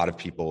have a lot of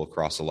people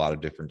across a lot of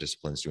different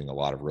disciplines doing a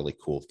lot of really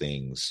cool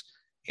things.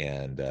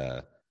 And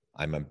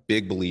I'm a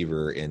big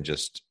believer in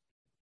just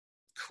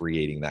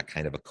creating that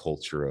kind of a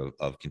culture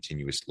of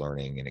continuous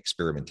learning and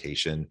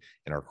experimentation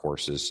in our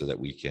courses so that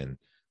we can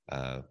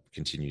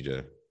continue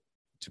to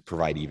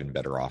provide even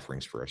better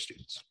offerings for our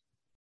students.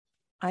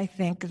 I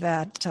think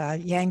that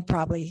Yang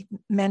probably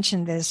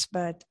mentioned this,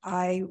 but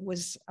I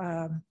was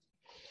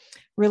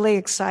really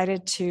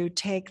excited to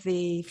take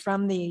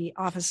from the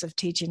Office of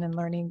Teaching and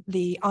Learning,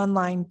 the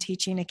Online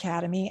Teaching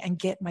Academy, and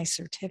get my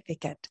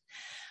certificate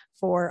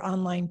for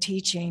online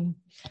teaching,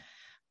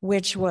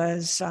 which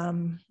was,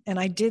 and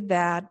I did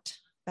that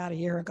about a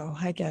year ago,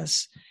 I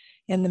guess,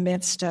 in the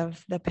midst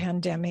of the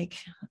pandemic,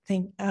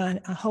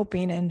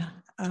 hoping and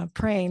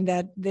praying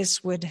that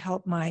this would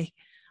help my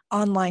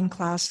online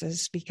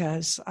classes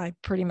because I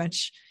pretty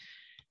much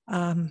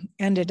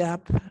ended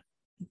up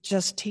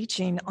just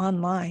teaching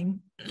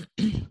online,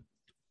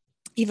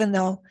 even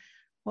though,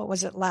 what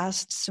was it,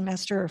 last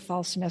semester or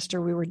fall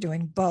semester, we were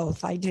doing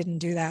both. I didn't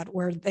do that,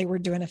 where they were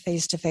doing a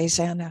face-to-face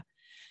and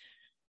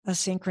a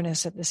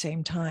synchronous at the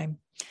same time.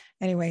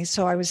 Anyway,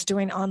 so I was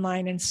doing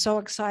online and so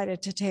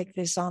excited to take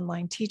this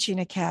online teaching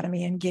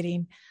academy and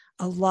getting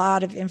a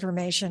lot of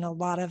information, a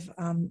lot of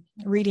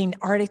reading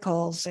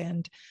articles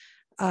and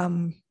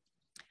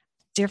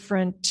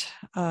different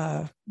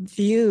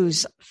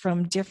views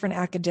from different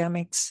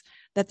academics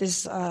that the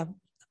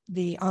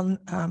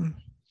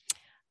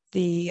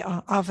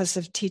Office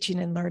of Teaching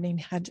and Learning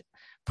had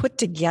put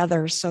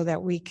together so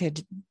that we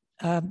could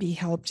be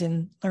helped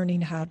in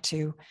learning how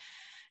to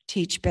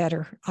teach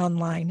better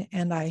online.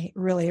 And I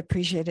really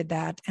appreciated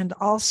that. And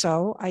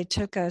also I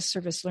took a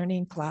service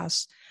learning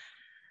class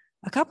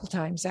a couple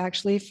times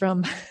actually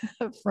from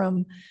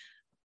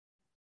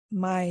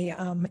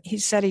my, he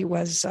said he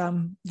was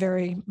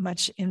very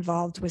much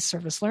involved with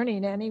service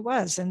learning, and he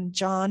was. And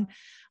John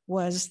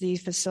was the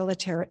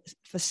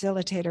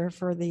facilitator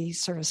for the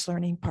service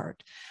learning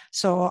part.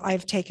 So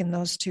I've taken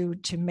those two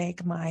to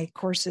make my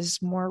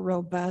courses more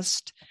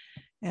robust,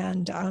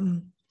 and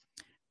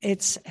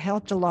it's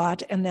helped a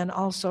lot. And then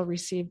also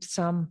received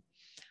some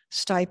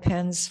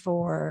stipends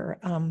for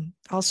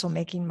also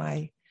making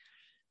my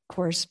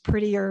course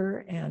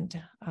prettier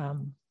and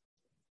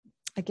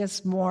I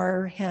guess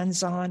more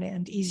hands-on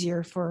and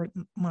easier for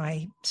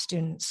my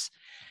students.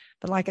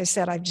 But like I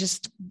said, I've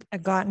just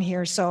gotten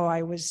here, so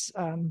I was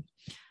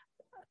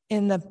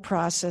in the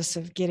process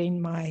of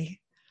getting my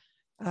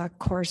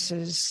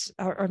courses,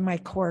 or my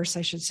course,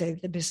 I should say,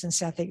 the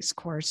business ethics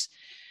course,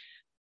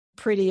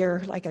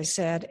 prettier, like I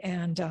said,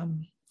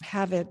 and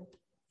have it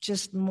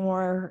just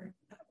more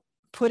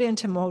put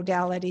into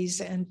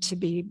modalities and to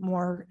be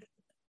more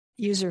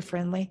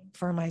user-friendly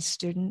for my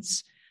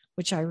students,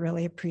 which I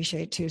really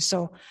appreciate too.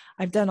 So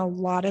I've done a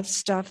lot of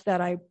stuff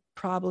that I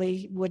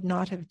probably would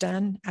not have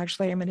done.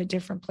 Actually, I'm in a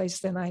different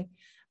place than I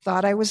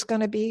thought I was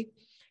going to be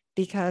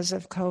because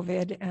of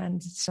COVID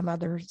and some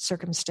other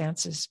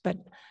circumstances, but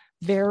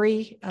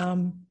very,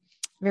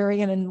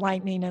 very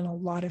enlightening and a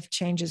lot of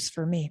changes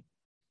for me.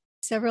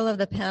 Several of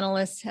the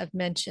panelists have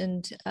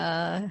mentioned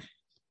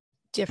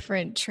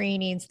different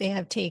trainings they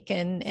have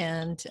taken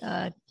and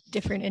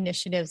different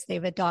initiatives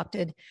they've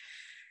adopted.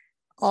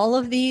 All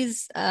of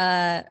these,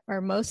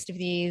 or most of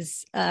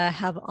these,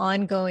 have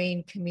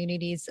ongoing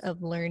communities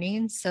of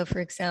learning. So for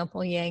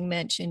example, Yang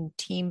mentioned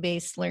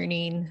team-based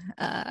learning.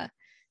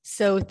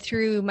 So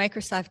through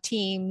Microsoft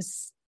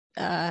Teams,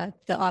 the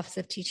Office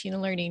of Teaching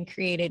and Learning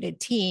created a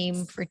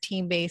team for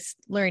team-based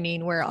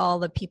learning where all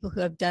the people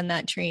who have done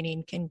that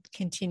training can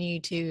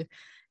continue to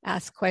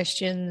ask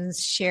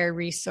questions, share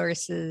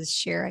resources,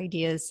 share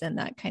ideas, and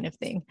that kind of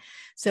thing.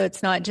 So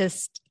it's not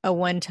just a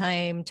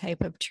one-time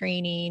type of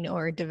training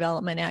or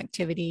development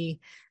activity,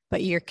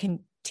 but you're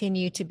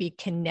continue to be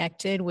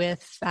connected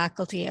with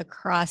faculty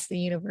across the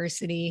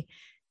university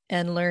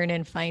and learn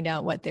and find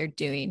out what they're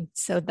doing.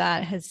 So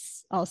that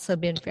has also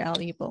been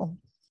valuable.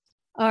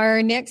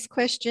 Our next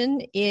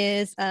question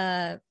is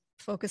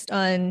focused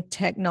on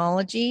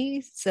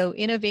technology. So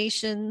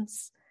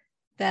innovations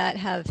that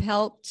have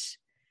helped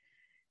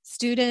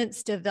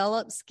students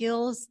develop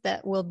skills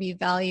that will be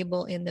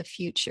valuable in the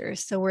future.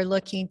 So we're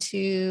looking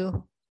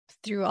to,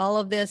 through all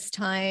of this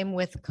time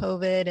with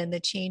COVID and the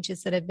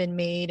changes that have been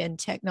made and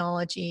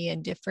technology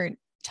and different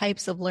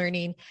types of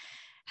learning,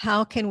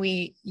 how can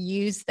we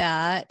use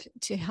that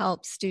to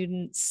help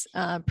students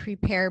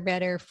prepare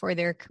better for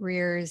their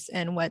careers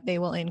and what they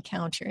will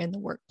encounter in the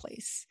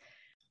workplace?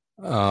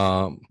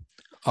 Our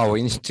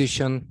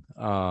institution,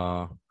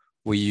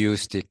 we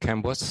use the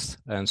Canvas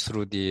and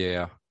through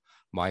the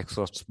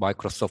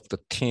Microsoft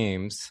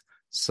Teams.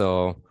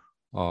 So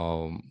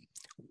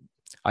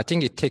I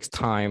think it takes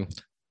time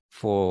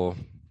for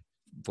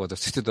the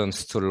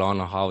students to learn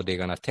how they're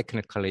gonna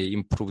technically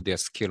improve their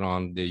skill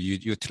on the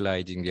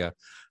utilizing their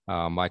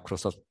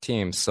Microsoft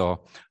Teams.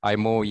 So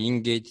I'm more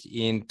engaged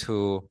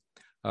into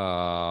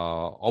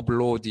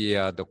upload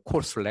the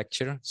course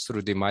lecture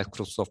through the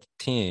Microsoft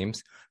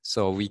Teams,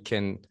 so we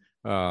can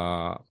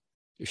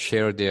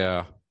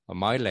share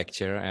my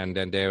lecture, and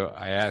then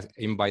I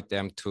invite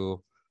them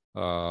to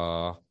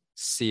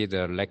see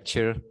the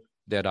lecture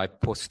that I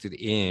posted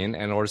in,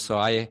 and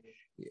also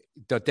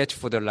that's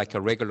for like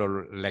a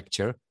regular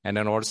lecture, and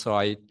then also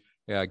I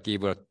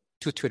give a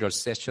tutorial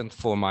session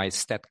for my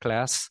stat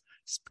class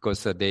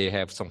because they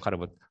have some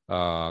kind of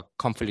a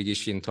conflict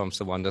issue in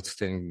terms of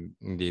understanding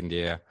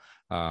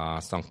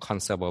some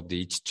concept of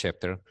each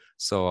chapter.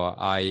 So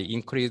I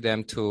encourage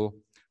them to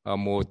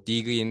more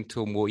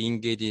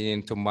engaging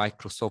into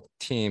Microsoft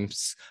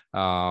Teams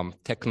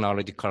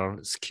technological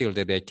skill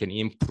that they can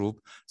improve.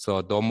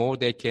 So the more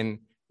they can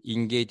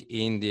engage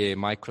in the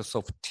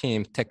Microsoft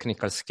Teams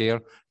technical skill,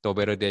 the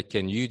better they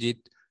can use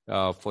it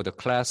for the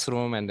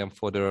classroom and then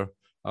for their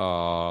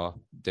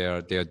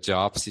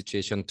job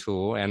situation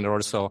too. And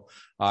also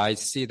I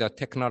see the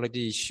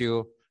technology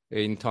issue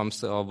in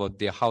terms of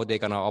how they're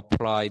gonna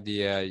apply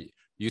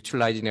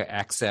utilizing the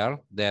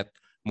Excel, that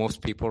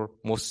most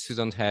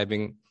students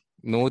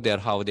know that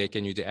how they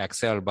can use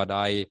Excel, but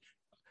I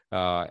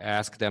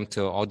ask them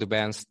to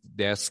advance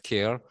their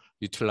skill,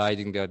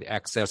 utilizing the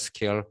Excel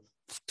skill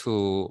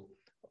to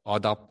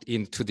adopt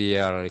into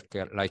the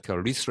like a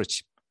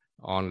research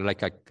on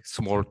like a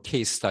small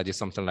case study,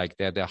 something like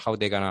that, how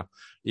they're gonna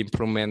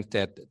implement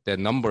the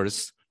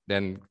numbers,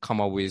 then come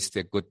up with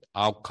the good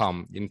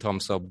outcome in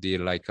terms of the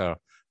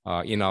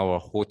in our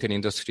hotel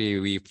industry,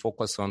 we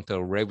focus on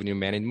the revenue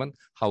management,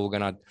 how we're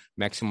gonna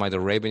maximize the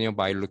revenue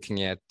by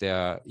looking at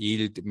the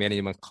yield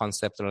management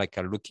concept,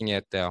 looking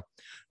at the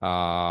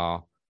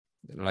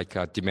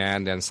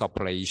demand and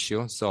supply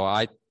issue. So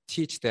I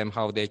teach them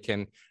how they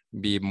can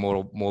be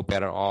more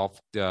better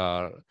off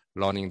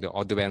learning the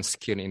advanced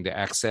skill in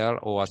the Excel,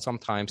 or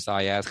sometimes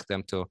I ask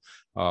them to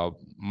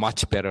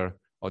much better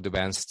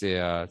advance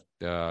the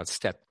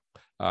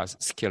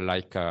skill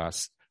like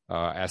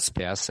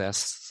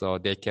SPSS, so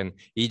they can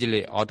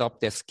easily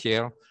adopt the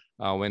skill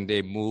when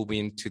they move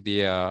into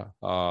their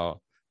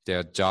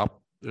job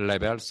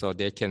level, so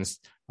they can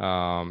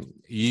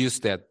use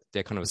that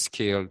kind of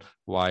skill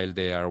while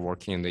they are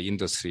working in the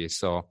industry.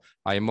 So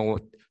I'm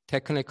more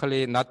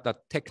technically not the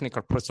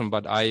technical person,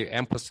 but I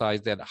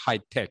emphasize that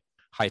high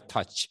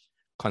touch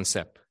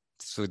concept,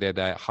 so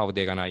that how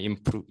they're gonna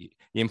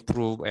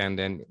improve and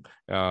then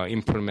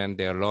implement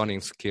their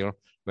learning skill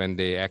when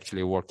they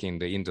actually work in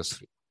the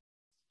industry.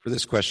 For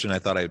this question, I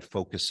thought I'd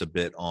focus a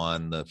bit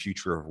on the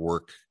future of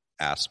work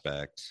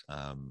aspect.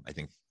 I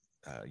think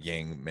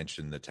Yang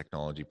mentioned the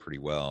technology pretty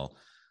well.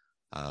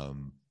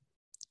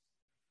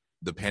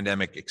 The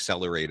pandemic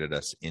accelerated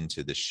us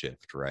into this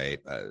shift, right?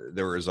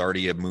 There was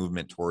already a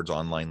movement towards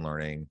online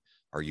learning.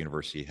 Our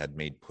university had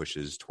made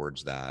pushes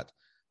towards that.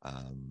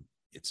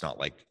 It's not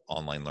like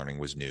online learning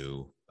was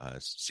new,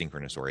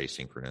 synchronous or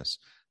asynchronous,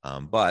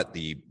 but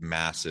the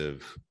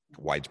massive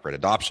widespread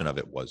adoption of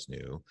it was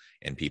new,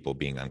 and people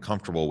being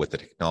uncomfortable with the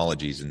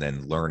technologies and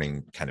then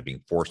learning, kind of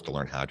being forced to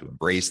learn how to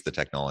embrace the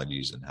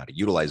technologies and how to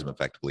utilize them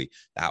effectively,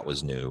 that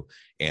was new.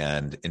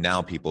 And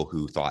now people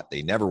who thought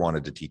they never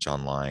wanted to teach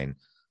online,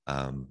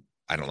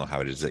 I don't know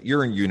how it is that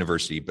you're in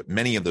university, but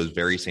many of those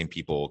very same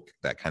people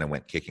that kind of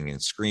went kicking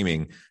and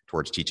screaming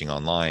towards teaching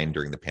online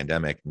during the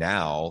pandemic,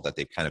 now that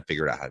they've kind of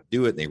figured out how to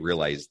do it and they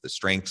realize the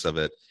strengths of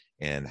it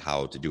and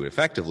how to do it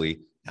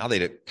effectively, now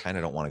they kind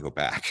of don't want to go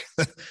back.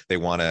 They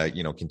want to,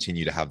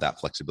 continue to have that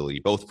flexibility,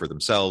 both for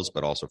themselves,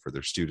 but also for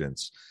their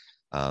students.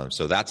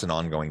 So that's an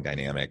ongoing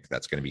dynamic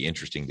that's going to be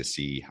interesting to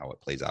see how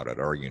it plays out at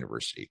our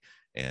university.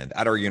 And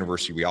at our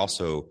university, we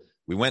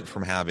went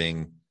from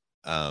having,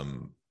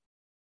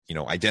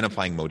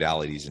 identifying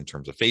modalities in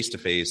terms of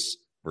face-to-face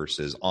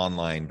versus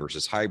online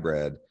versus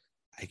hybrid.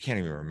 I can't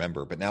even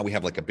remember, but now we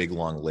have like a big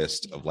long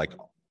list of like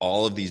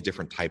all of these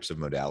different types of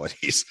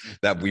modalities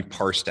that we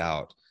parsed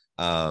out.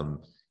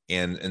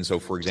 And so,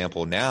 for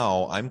example,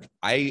 now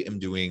I am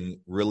doing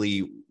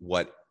really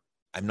what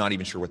I'm not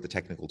even sure what the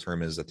technical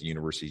term is that the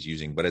university is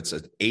using, but it's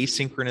an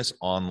asynchronous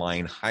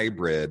online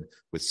hybrid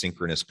with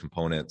synchronous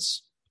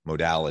components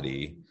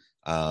modality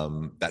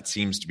that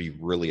seems to be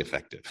really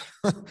effective.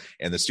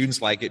 And the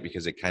students like it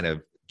because it kind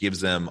of gives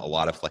them a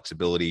lot of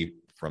flexibility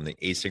from the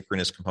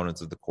asynchronous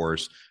components of the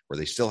course, where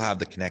they still have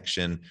the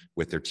connection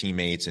with their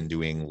teammates and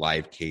doing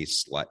live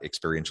case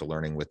experiential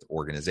learning with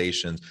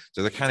organizations.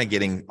 So they're kind of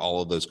getting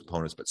all of those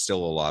components, but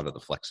still a lot of the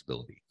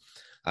flexibility.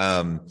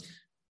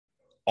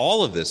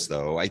 All of this,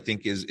 though, I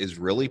think is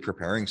really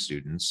preparing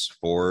students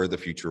for the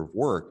future of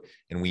work.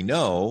 And we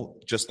know,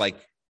 just like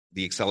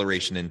the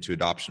acceleration into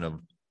adoption of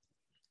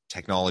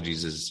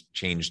technologies has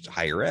changed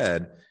higher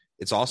ed,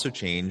 it's also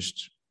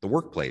changed the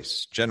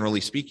workplace,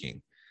 generally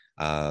speaking.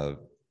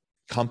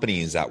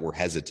 Companies that were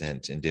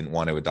hesitant and didn't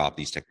want to adopt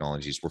these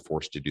technologies were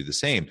forced to do the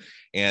same.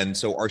 And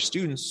so our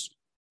students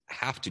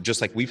have to, just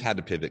like we've had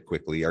to pivot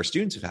quickly, our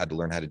students have had to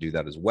learn how to do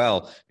that as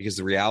well, because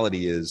the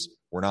reality is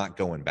we're not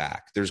going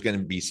back. There's going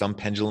to be some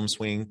pendulum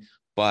swing,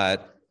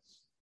 but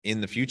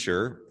in the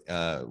future,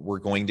 we're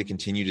going to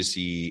continue to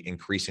see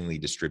increasingly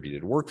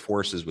distributed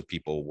workforces with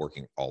people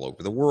working all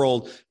over the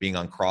world, being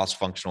on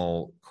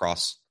cross-functional,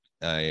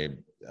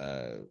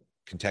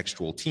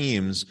 contextual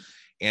teams.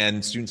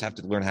 And students have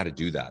to learn how to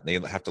do that. They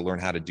have to learn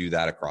how to do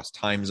that across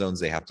time zones.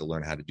 They have to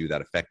learn how to do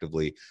that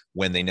effectively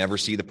when they never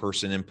see the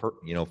person in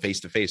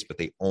face to face, but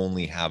they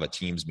only have a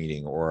Teams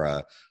meeting or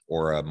a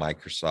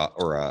Microsoft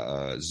or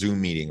a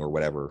Zoom meeting or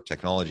whatever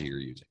technology you're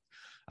using.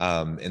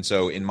 And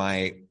so in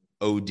my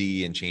OD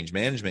and change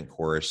management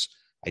course,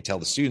 I tell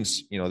the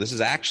students, this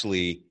is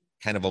actually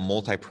kind of a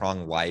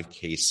multi-pronged live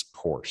case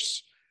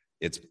course.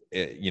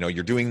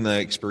 You're doing the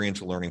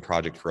experiential learning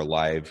project for a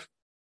live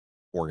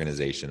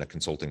organization, a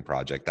consulting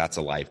project. That's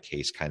a live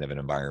case kind of an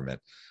environment,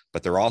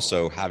 but they're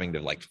also having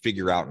to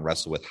figure out and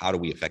wrestle with how do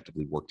we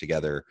effectively work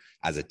together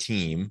as a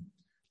team.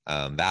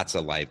 That's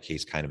a live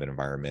case kind of an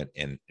environment.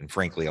 And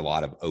frankly, a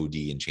lot of OD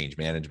and change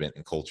management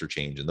and culture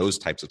change and those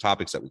types of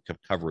topics that we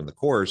cover in the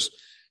course,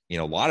 a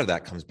lot of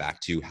that comes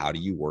back to how do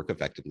you work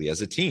effectively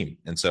as a team?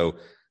 And so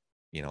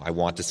I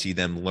want to see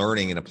them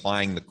learning and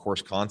applying the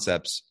course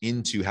concepts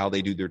into how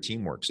they do their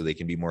teamwork so they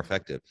can be more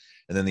effective.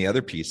 And then the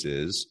other piece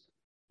is,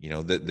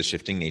 the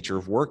shifting nature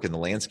of work and the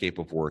landscape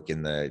of work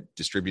and the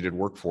distributed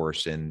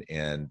workforce and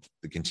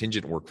the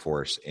contingent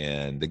workforce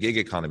and the gig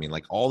economy, and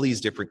like all these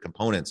different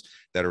components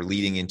that are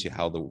leading into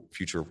how the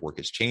future of work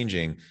is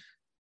changing.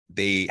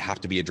 They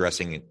have to be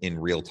addressing it in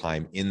real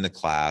time in the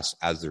class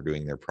as they're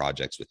doing their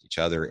projects with each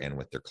other and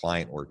with their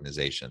client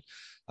organization.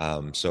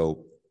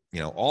 So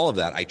all of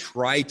that, I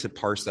try to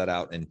parse that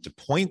out and to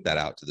point that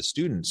out to the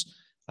students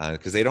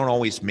because they don't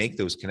always make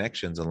those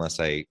connections unless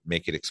I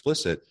make it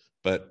explicit.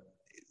 But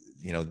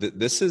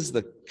this is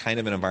the kind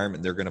of an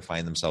environment they're going to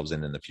find themselves in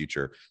the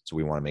future. So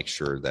we want to make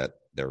sure that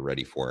they're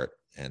ready for it.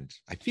 And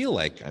I feel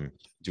like I'm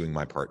doing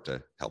my part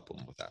to help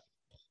them with that.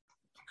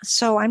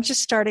 So I'm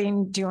just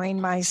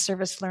doing my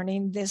service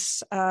learning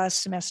this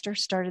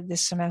started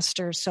this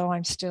semester. So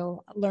I'm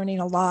still learning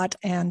a lot.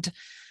 And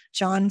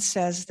John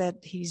says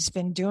that he's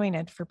been doing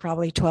it for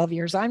probably 12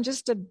 years. I'm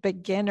just a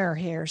beginner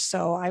here.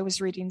 So I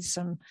was reading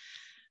some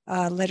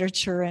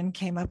literature and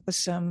came up with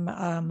some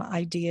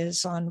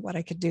ideas on what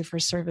I could do for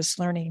service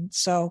learning.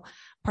 So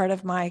part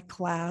of my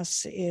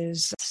class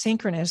is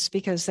synchronous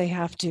because they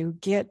have to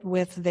get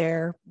with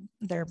their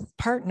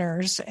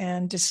partners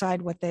and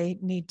decide what they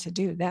need to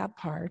do, that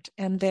part.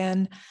 And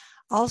then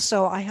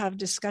also I have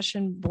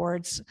discussion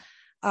boards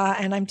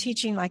and I'm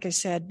teaching, like I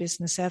said,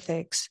 business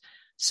ethics.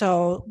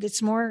 So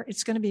it's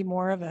going to be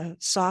more of a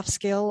soft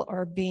skill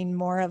or being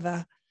more of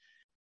a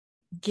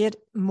get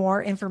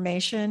more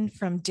information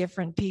from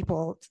different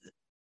people.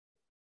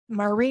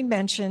 Maureen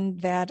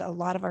mentioned that a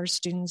lot of our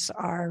students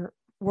are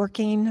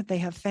working, they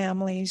have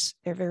families,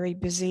 they're very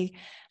busy.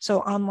 So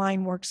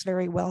online works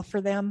very well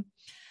for them.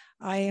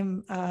 I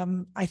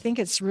think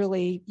it's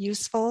really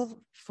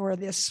useful for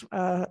this,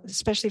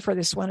 especially for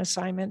this one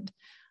assignment,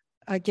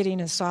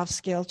 getting a soft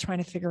skill,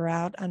 trying to figure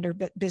out under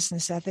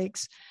business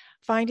ethics,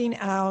 finding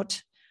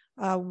out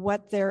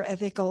what their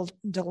ethical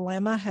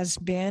dilemma has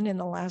been in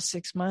the last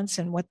 6 months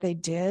and what they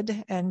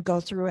did, and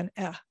go through an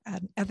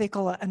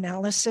ethical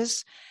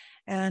analysis.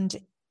 And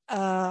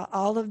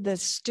all of the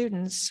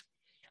students,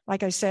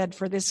 like I said,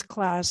 for this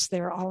class,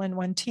 they're all in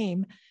one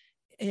team,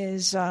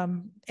 is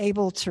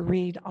able to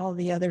read all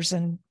the others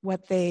and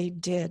what they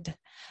did.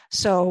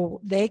 So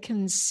they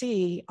can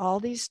see all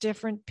these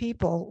different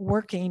people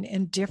working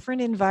in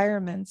different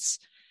environments.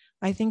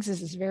 I think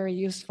this is very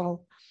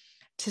useful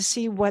to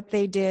see what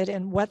they did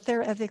and what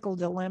their ethical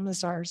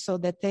dilemmas are so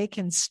that they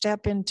can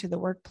step into the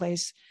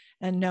workplace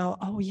and know,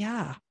 oh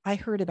yeah, I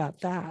heard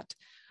about that.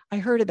 I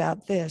heard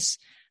about this.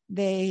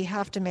 They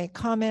have to make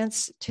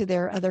comments to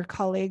their other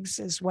colleagues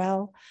as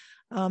well.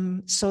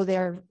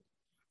 So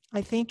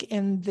I think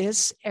in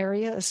this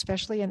area,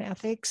 especially in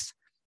ethics,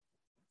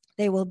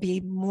 they will be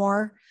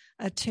more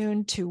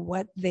attuned to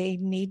what they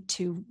need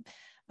to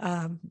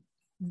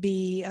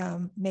be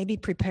maybe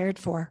prepared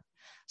for,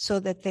 so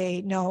that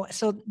they know.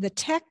 So the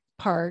tech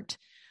part,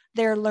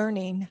 they're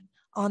learning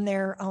on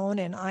their own,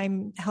 and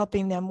I'm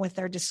helping them with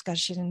their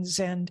discussions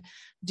and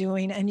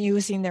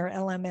using their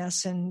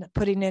LMS and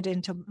putting it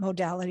into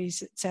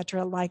modalities, et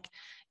cetera, like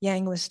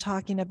Yang was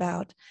talking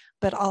about,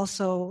 but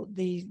also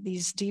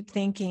these deep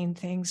thinking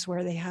things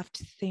where they have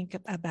to think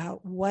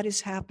about what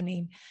is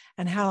happening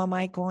and how am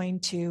I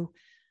going to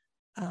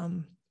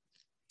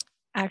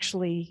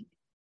actually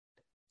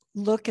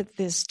look at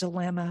this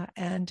dilemma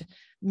and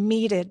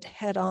meet it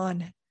head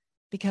on,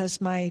 because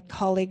my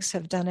colleagues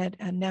have done it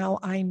and now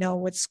I know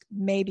what's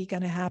maybe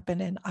going to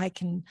happen and I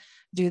can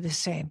do the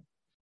same.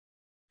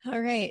 All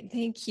right,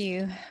 thank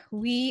you.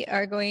 We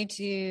are going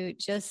to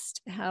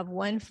just have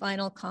one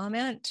final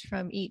comment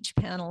from each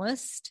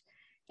panelist,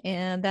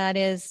 and that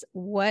is,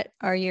 what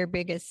are your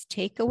biggest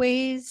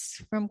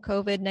takeaways from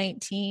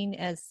COVID-19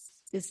 as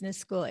business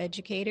school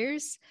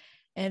educators?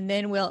 And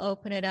then we'll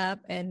open it up,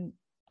 and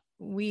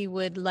we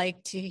would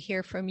like to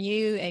hear from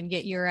you and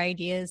get your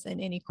ideas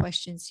and any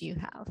questions you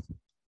have.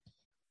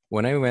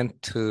 When I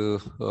went to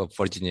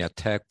Virginia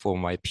Tech for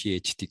my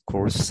PhD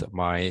course,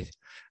 my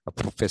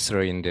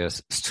professor in the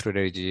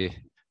strategy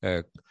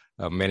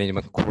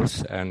management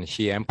course, and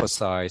he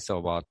emphasized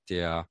about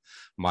the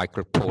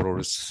Michael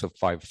Porter's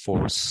 5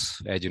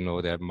 force, as you know,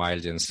 that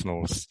Miles and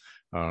Snow's,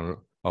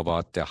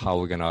 about how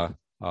we're gonna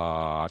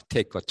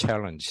take a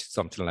challenge,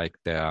 something like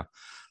the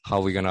how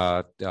we're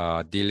gonna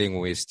dealing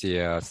with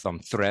the some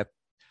threat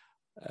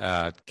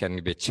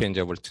can be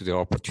changeable to the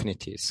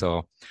opportunity.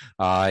 So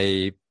when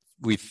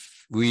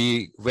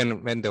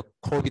the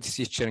COVID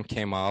situation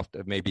came out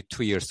maybe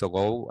 2 years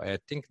ago, I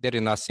think there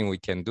is nothing we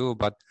can do.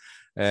 But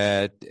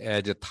as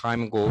the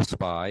time goes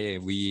by,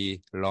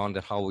 we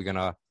learned how we're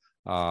gonna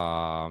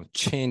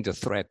change the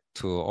threat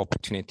to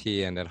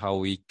opportunity, and then how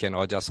we can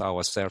adjust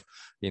ourselves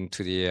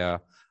into the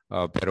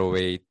better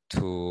way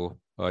to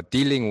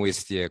dealing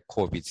with the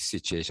COVID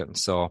situation.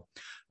 So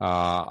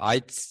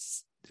I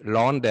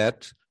learned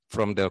that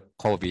from the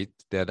COVID,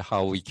 that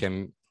how we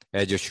can,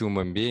 as a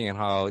human being, and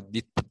how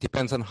it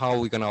depends on how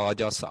we're going to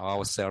adjust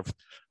ourselves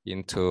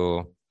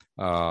into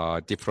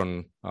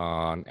different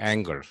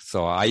angle.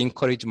 So I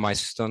encourage my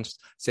students,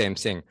 same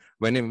thing.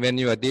 When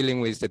you are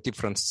dealing with a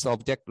different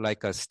subject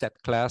like a stat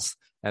class,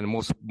 and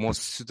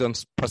most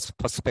students'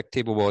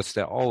 perspective was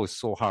that, oh, it's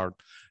so hard,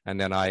 and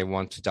then I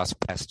want to just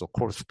pass the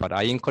course. But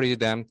I encourage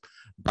them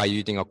by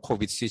using a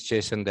COVID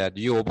situation that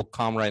you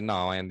overcome right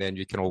now, and then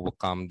you can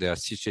overcome the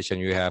situation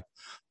you have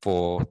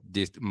for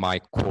the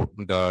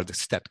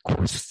stat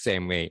course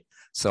same way.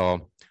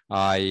 So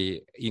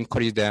I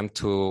encourage them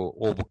to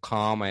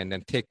overcome and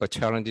then take a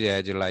challenge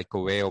as like a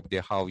way of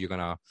how you're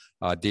gonna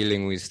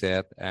dealing with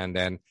that, and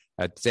then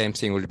same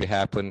thing will be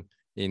happen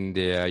in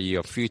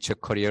your future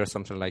career,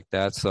 something like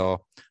that.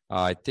 So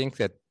I think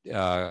that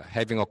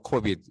having a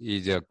COVID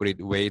is a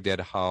great way that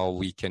how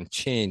we can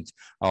change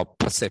our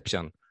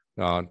perception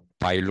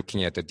by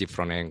looking at a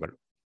different angle.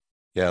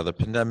 Yeah, the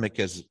pandemic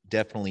has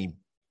definitely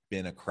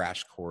been a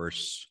crash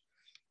course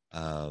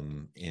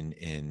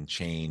in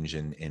change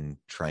and in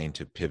trying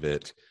to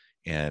pivot.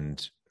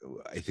 And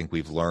I think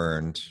we've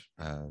learned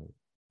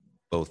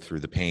both through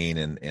the pain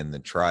and the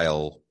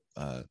trial,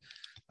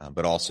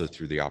 but also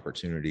through the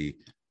opportunity,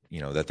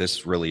 that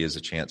this really is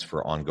a chance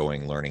for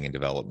ongoing learning and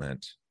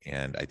development.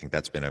 And I think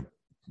that's been a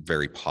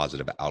very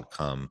positive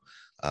outcome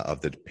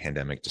of the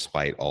pandemic,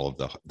 despite all of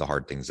the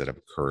hard things that have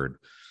occurred.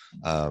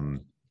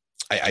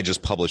 I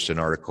just published an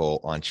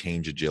article on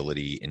change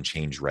agility and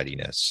change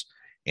readiness.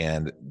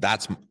 And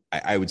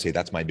I would say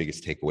that's my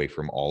biggest takeaway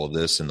from all of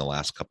this in the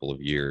last couple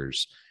of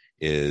years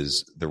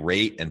is the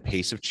rate and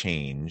pace of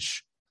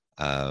change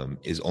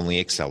is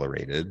only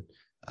accelerated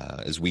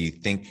as we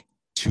think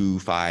 2,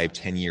 5,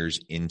 10 years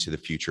into the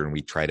future, and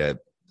we try to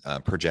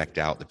project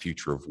out the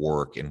future of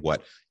work and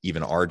what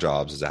even our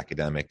jobs as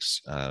academics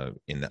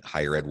in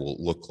higher ed will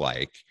look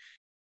like.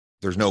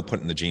 There's no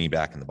putting the genie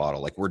back in the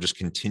bottle. Like, we're just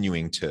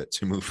continuing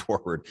to move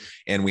forward,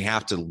 and we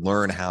have to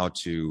learn how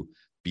to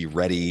be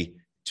ready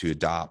to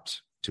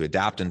adapt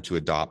and to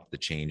adopt the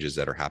changes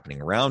that are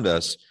happening around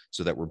us,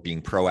 so that we're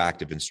being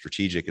proactive and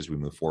strategic as we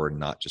move forward,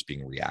 not just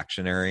being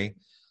reactionary.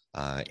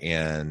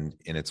 And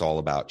it's all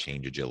about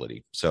change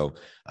agility. So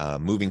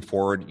moving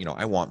forward,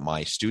 I want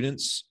my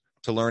students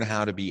to learn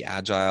how to be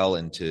agile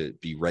and to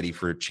be ready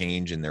for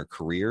change in their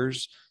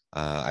careers.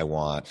 I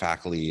want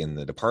faculty in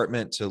the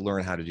department to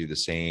learn how to do the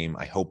same.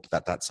 I hope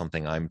that that's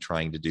something I'm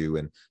trying to do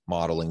and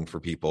modeling for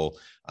people.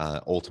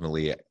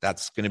 Ultimately,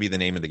 that's going to be the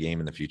name of the game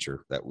in the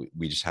future, that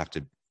we just have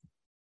to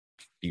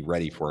be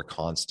ready for a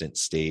constant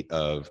state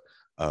of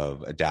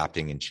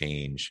adapting and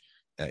change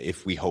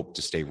if we hope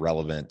to stay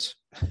relevant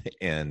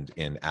and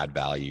add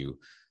value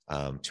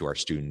to our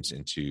students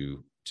and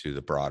to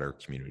the broader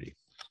community.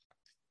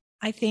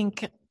 I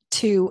think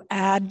to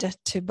add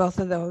to both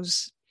of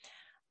those,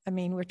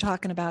 we're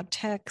talking about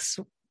tech,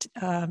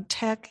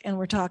 and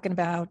we're talking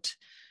about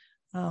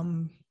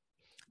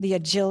the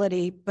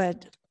agility,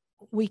 but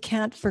we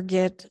can't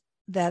forget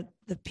that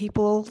the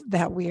people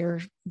that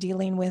we're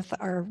dealing with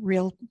are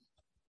real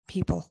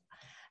people,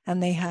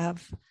 and they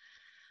have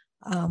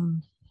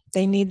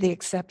they need the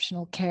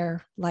exceptional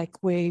care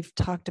like we've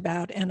talked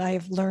about. And I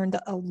have learned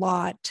a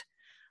lot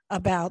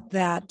about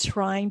that,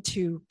 trying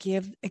to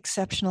give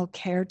exceptional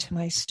care to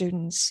my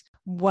students,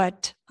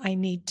 what I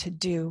need to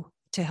do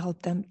to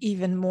help them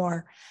even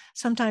more.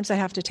 Sometimes I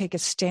have to take a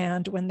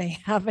stand when they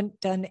haven't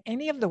done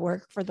any of the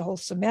work for the whole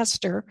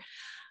semester.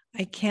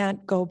 I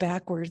can't go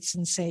backwards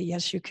and say,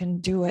 yes, you can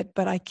do it,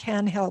 but I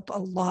can help a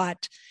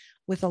lot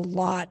with a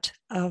lot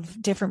of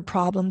different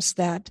problems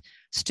that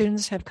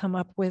students have come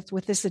up with.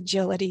 This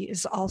agility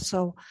is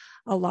also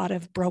a lot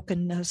of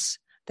brokenness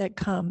that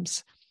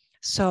comes.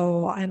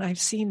 So, and I've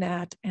seen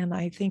that, and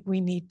I think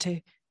we need to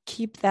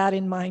keep that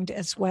in mind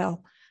as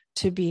well,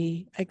 to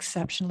be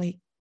exceptionally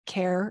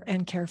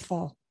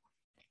careful.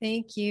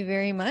 Thank you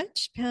very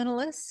much,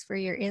 panelists, for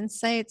your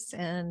insights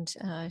and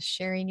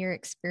sharing your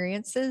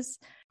experiences.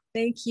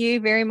 Thank you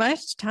very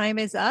much. Time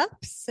is up,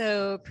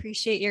 so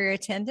appreciate your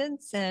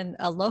attendance, and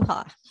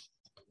aloha.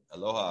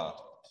 Aloha.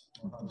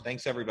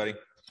 Thanks, everybody.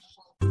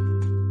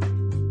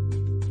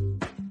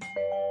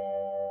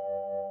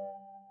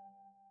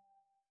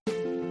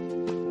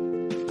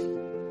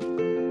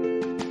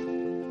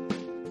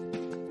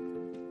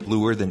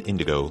 Bluer Than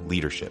Indigo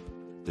Leadership,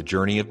 the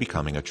journey of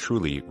becoming a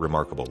truly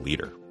remarkable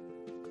leader.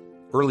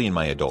 Early in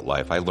my adult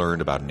life, I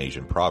learned about an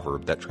Asian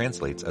proverb that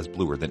translates as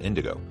bluer than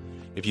indigo.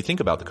 If you think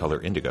about the color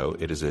indigo,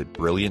 it is a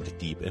brilliant,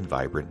 deep, and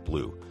vibrant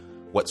blue,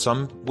 what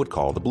some would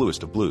call the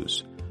bluest of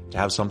blues. To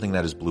have something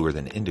that is bluer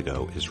than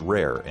indigo is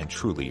rare and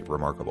truly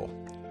remarkable.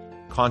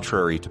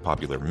 Contrary to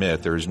popular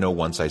myth, there is no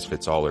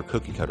one-size-fits-all or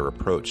cookie-cutter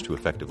approach to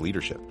effective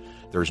leadership.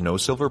 There is no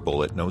silver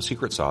bullet, no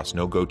secret sauce,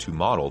 no go-to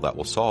model that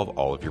will solve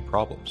all of your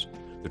problems.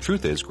 The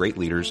truth is, great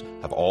leaders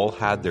have all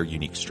had their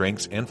unique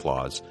strengths and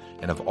flaws,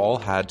 and have all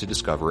had to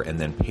discover and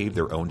then pave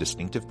their own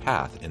distinctive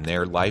path in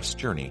their life's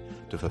journey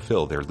to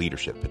fulfill their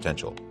leadership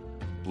potential.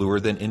 Bluer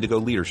Than Indigo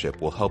Leadership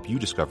will help you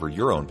discover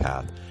your own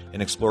path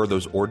and explore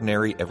those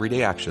ordinary,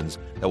 everyday actions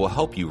that will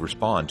help you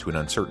respond to an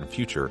uncertain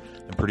future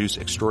and produce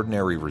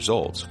extraordinary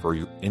results for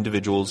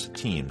individuals,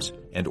 teams,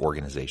 and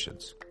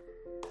organizations.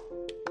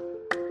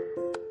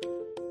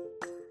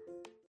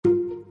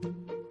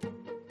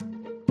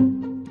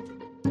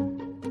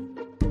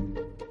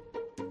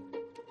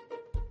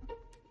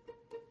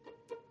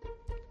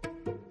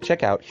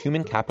 check out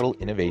Human Capital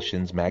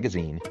Innovations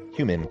magazine,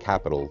 Human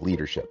Capital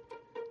Leadership.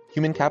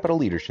 Human Capital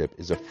Leadership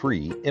is a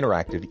free,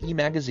 interactive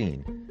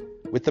e-magazine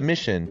with the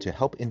mission to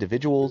help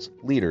individuals,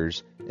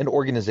 leaders, and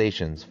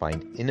organizations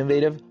find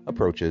innovative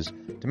approaches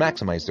to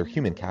maximize their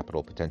human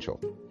capital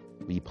potential.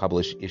 We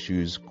publish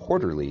issues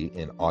quarterly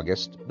in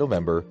August,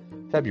 November,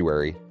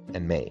 February,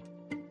 and May.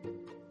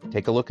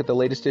 Take a look at the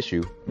latest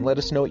issue and let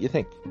us know what you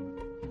think.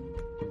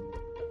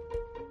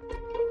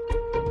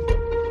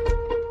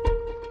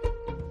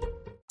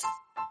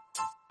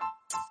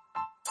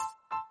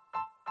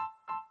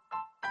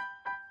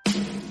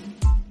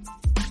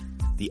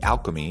 The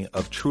alchemy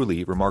of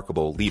truly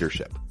remarkable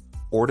leadership.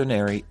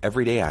 Ordinary,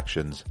 everyday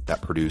actions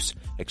that produce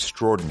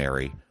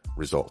extraordinary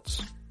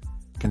results.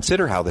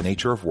 Consider how the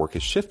nature of work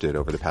has shifted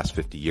over the past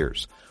 50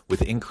 years.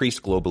 With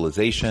increased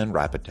globalization,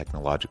 rapid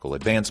technological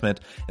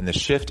advancement, and the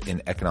shift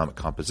in economic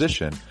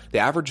composition, the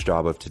average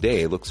job of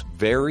today looks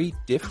very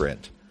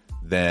different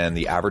than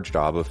the average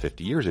job of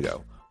 50 years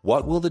ago.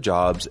 What will the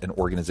jobs and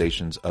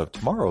organizations of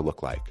tomorrow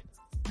look like?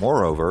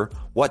 Moreover,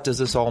 what does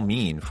this all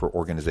mean for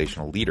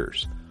organizational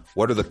leaders?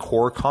 What are the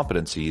core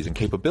competencies and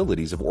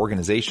capabilities of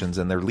organizations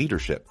and their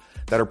leadership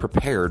that are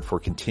prepared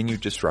for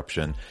continued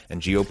disruption and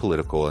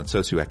geopolitical and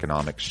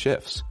socioeconomic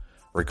shifts?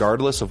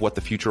 Regardless of what the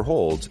future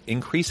holds,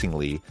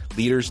 increasingly,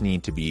 leaders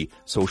need to be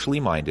socially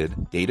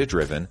minded,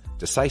 data-driven,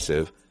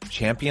 decisive,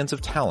 champions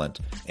of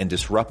talent, and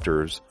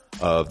disruptors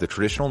of the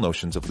traditional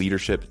notions of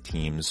leadership,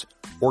 teams,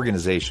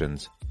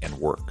 organizations, and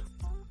work.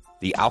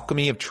 The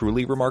alchemy of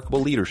truly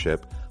remarkable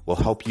leadership will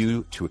help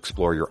you to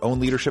explore your own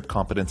leadership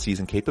competencies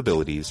and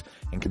capabilities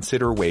and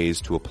consider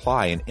ways to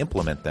apply and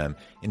implement them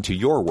into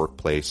your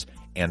workplace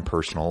and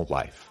personal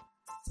life.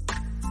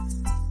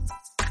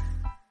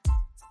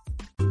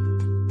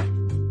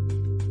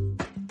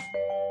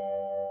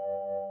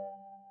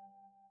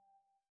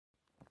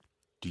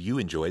 Do you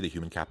enjoy the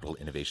Human Capital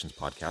Innovations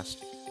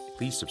podcast?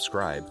 Please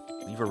subscribe,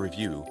 leave a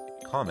review,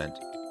 comment,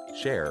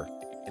 share,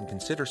 and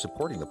consider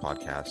supporting the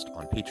podcast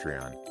on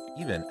Patreon,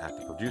 even at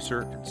the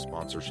producer and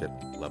sponsorship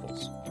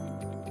levels.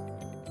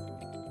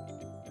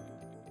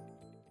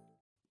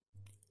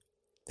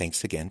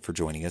 Thanks again for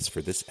joining us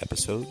for this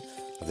episode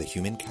of the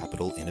Human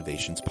Capital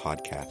Innovations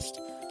podcast.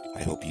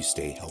 I hope you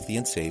stay healthy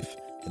and safe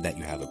and that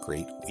you have a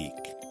great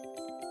week.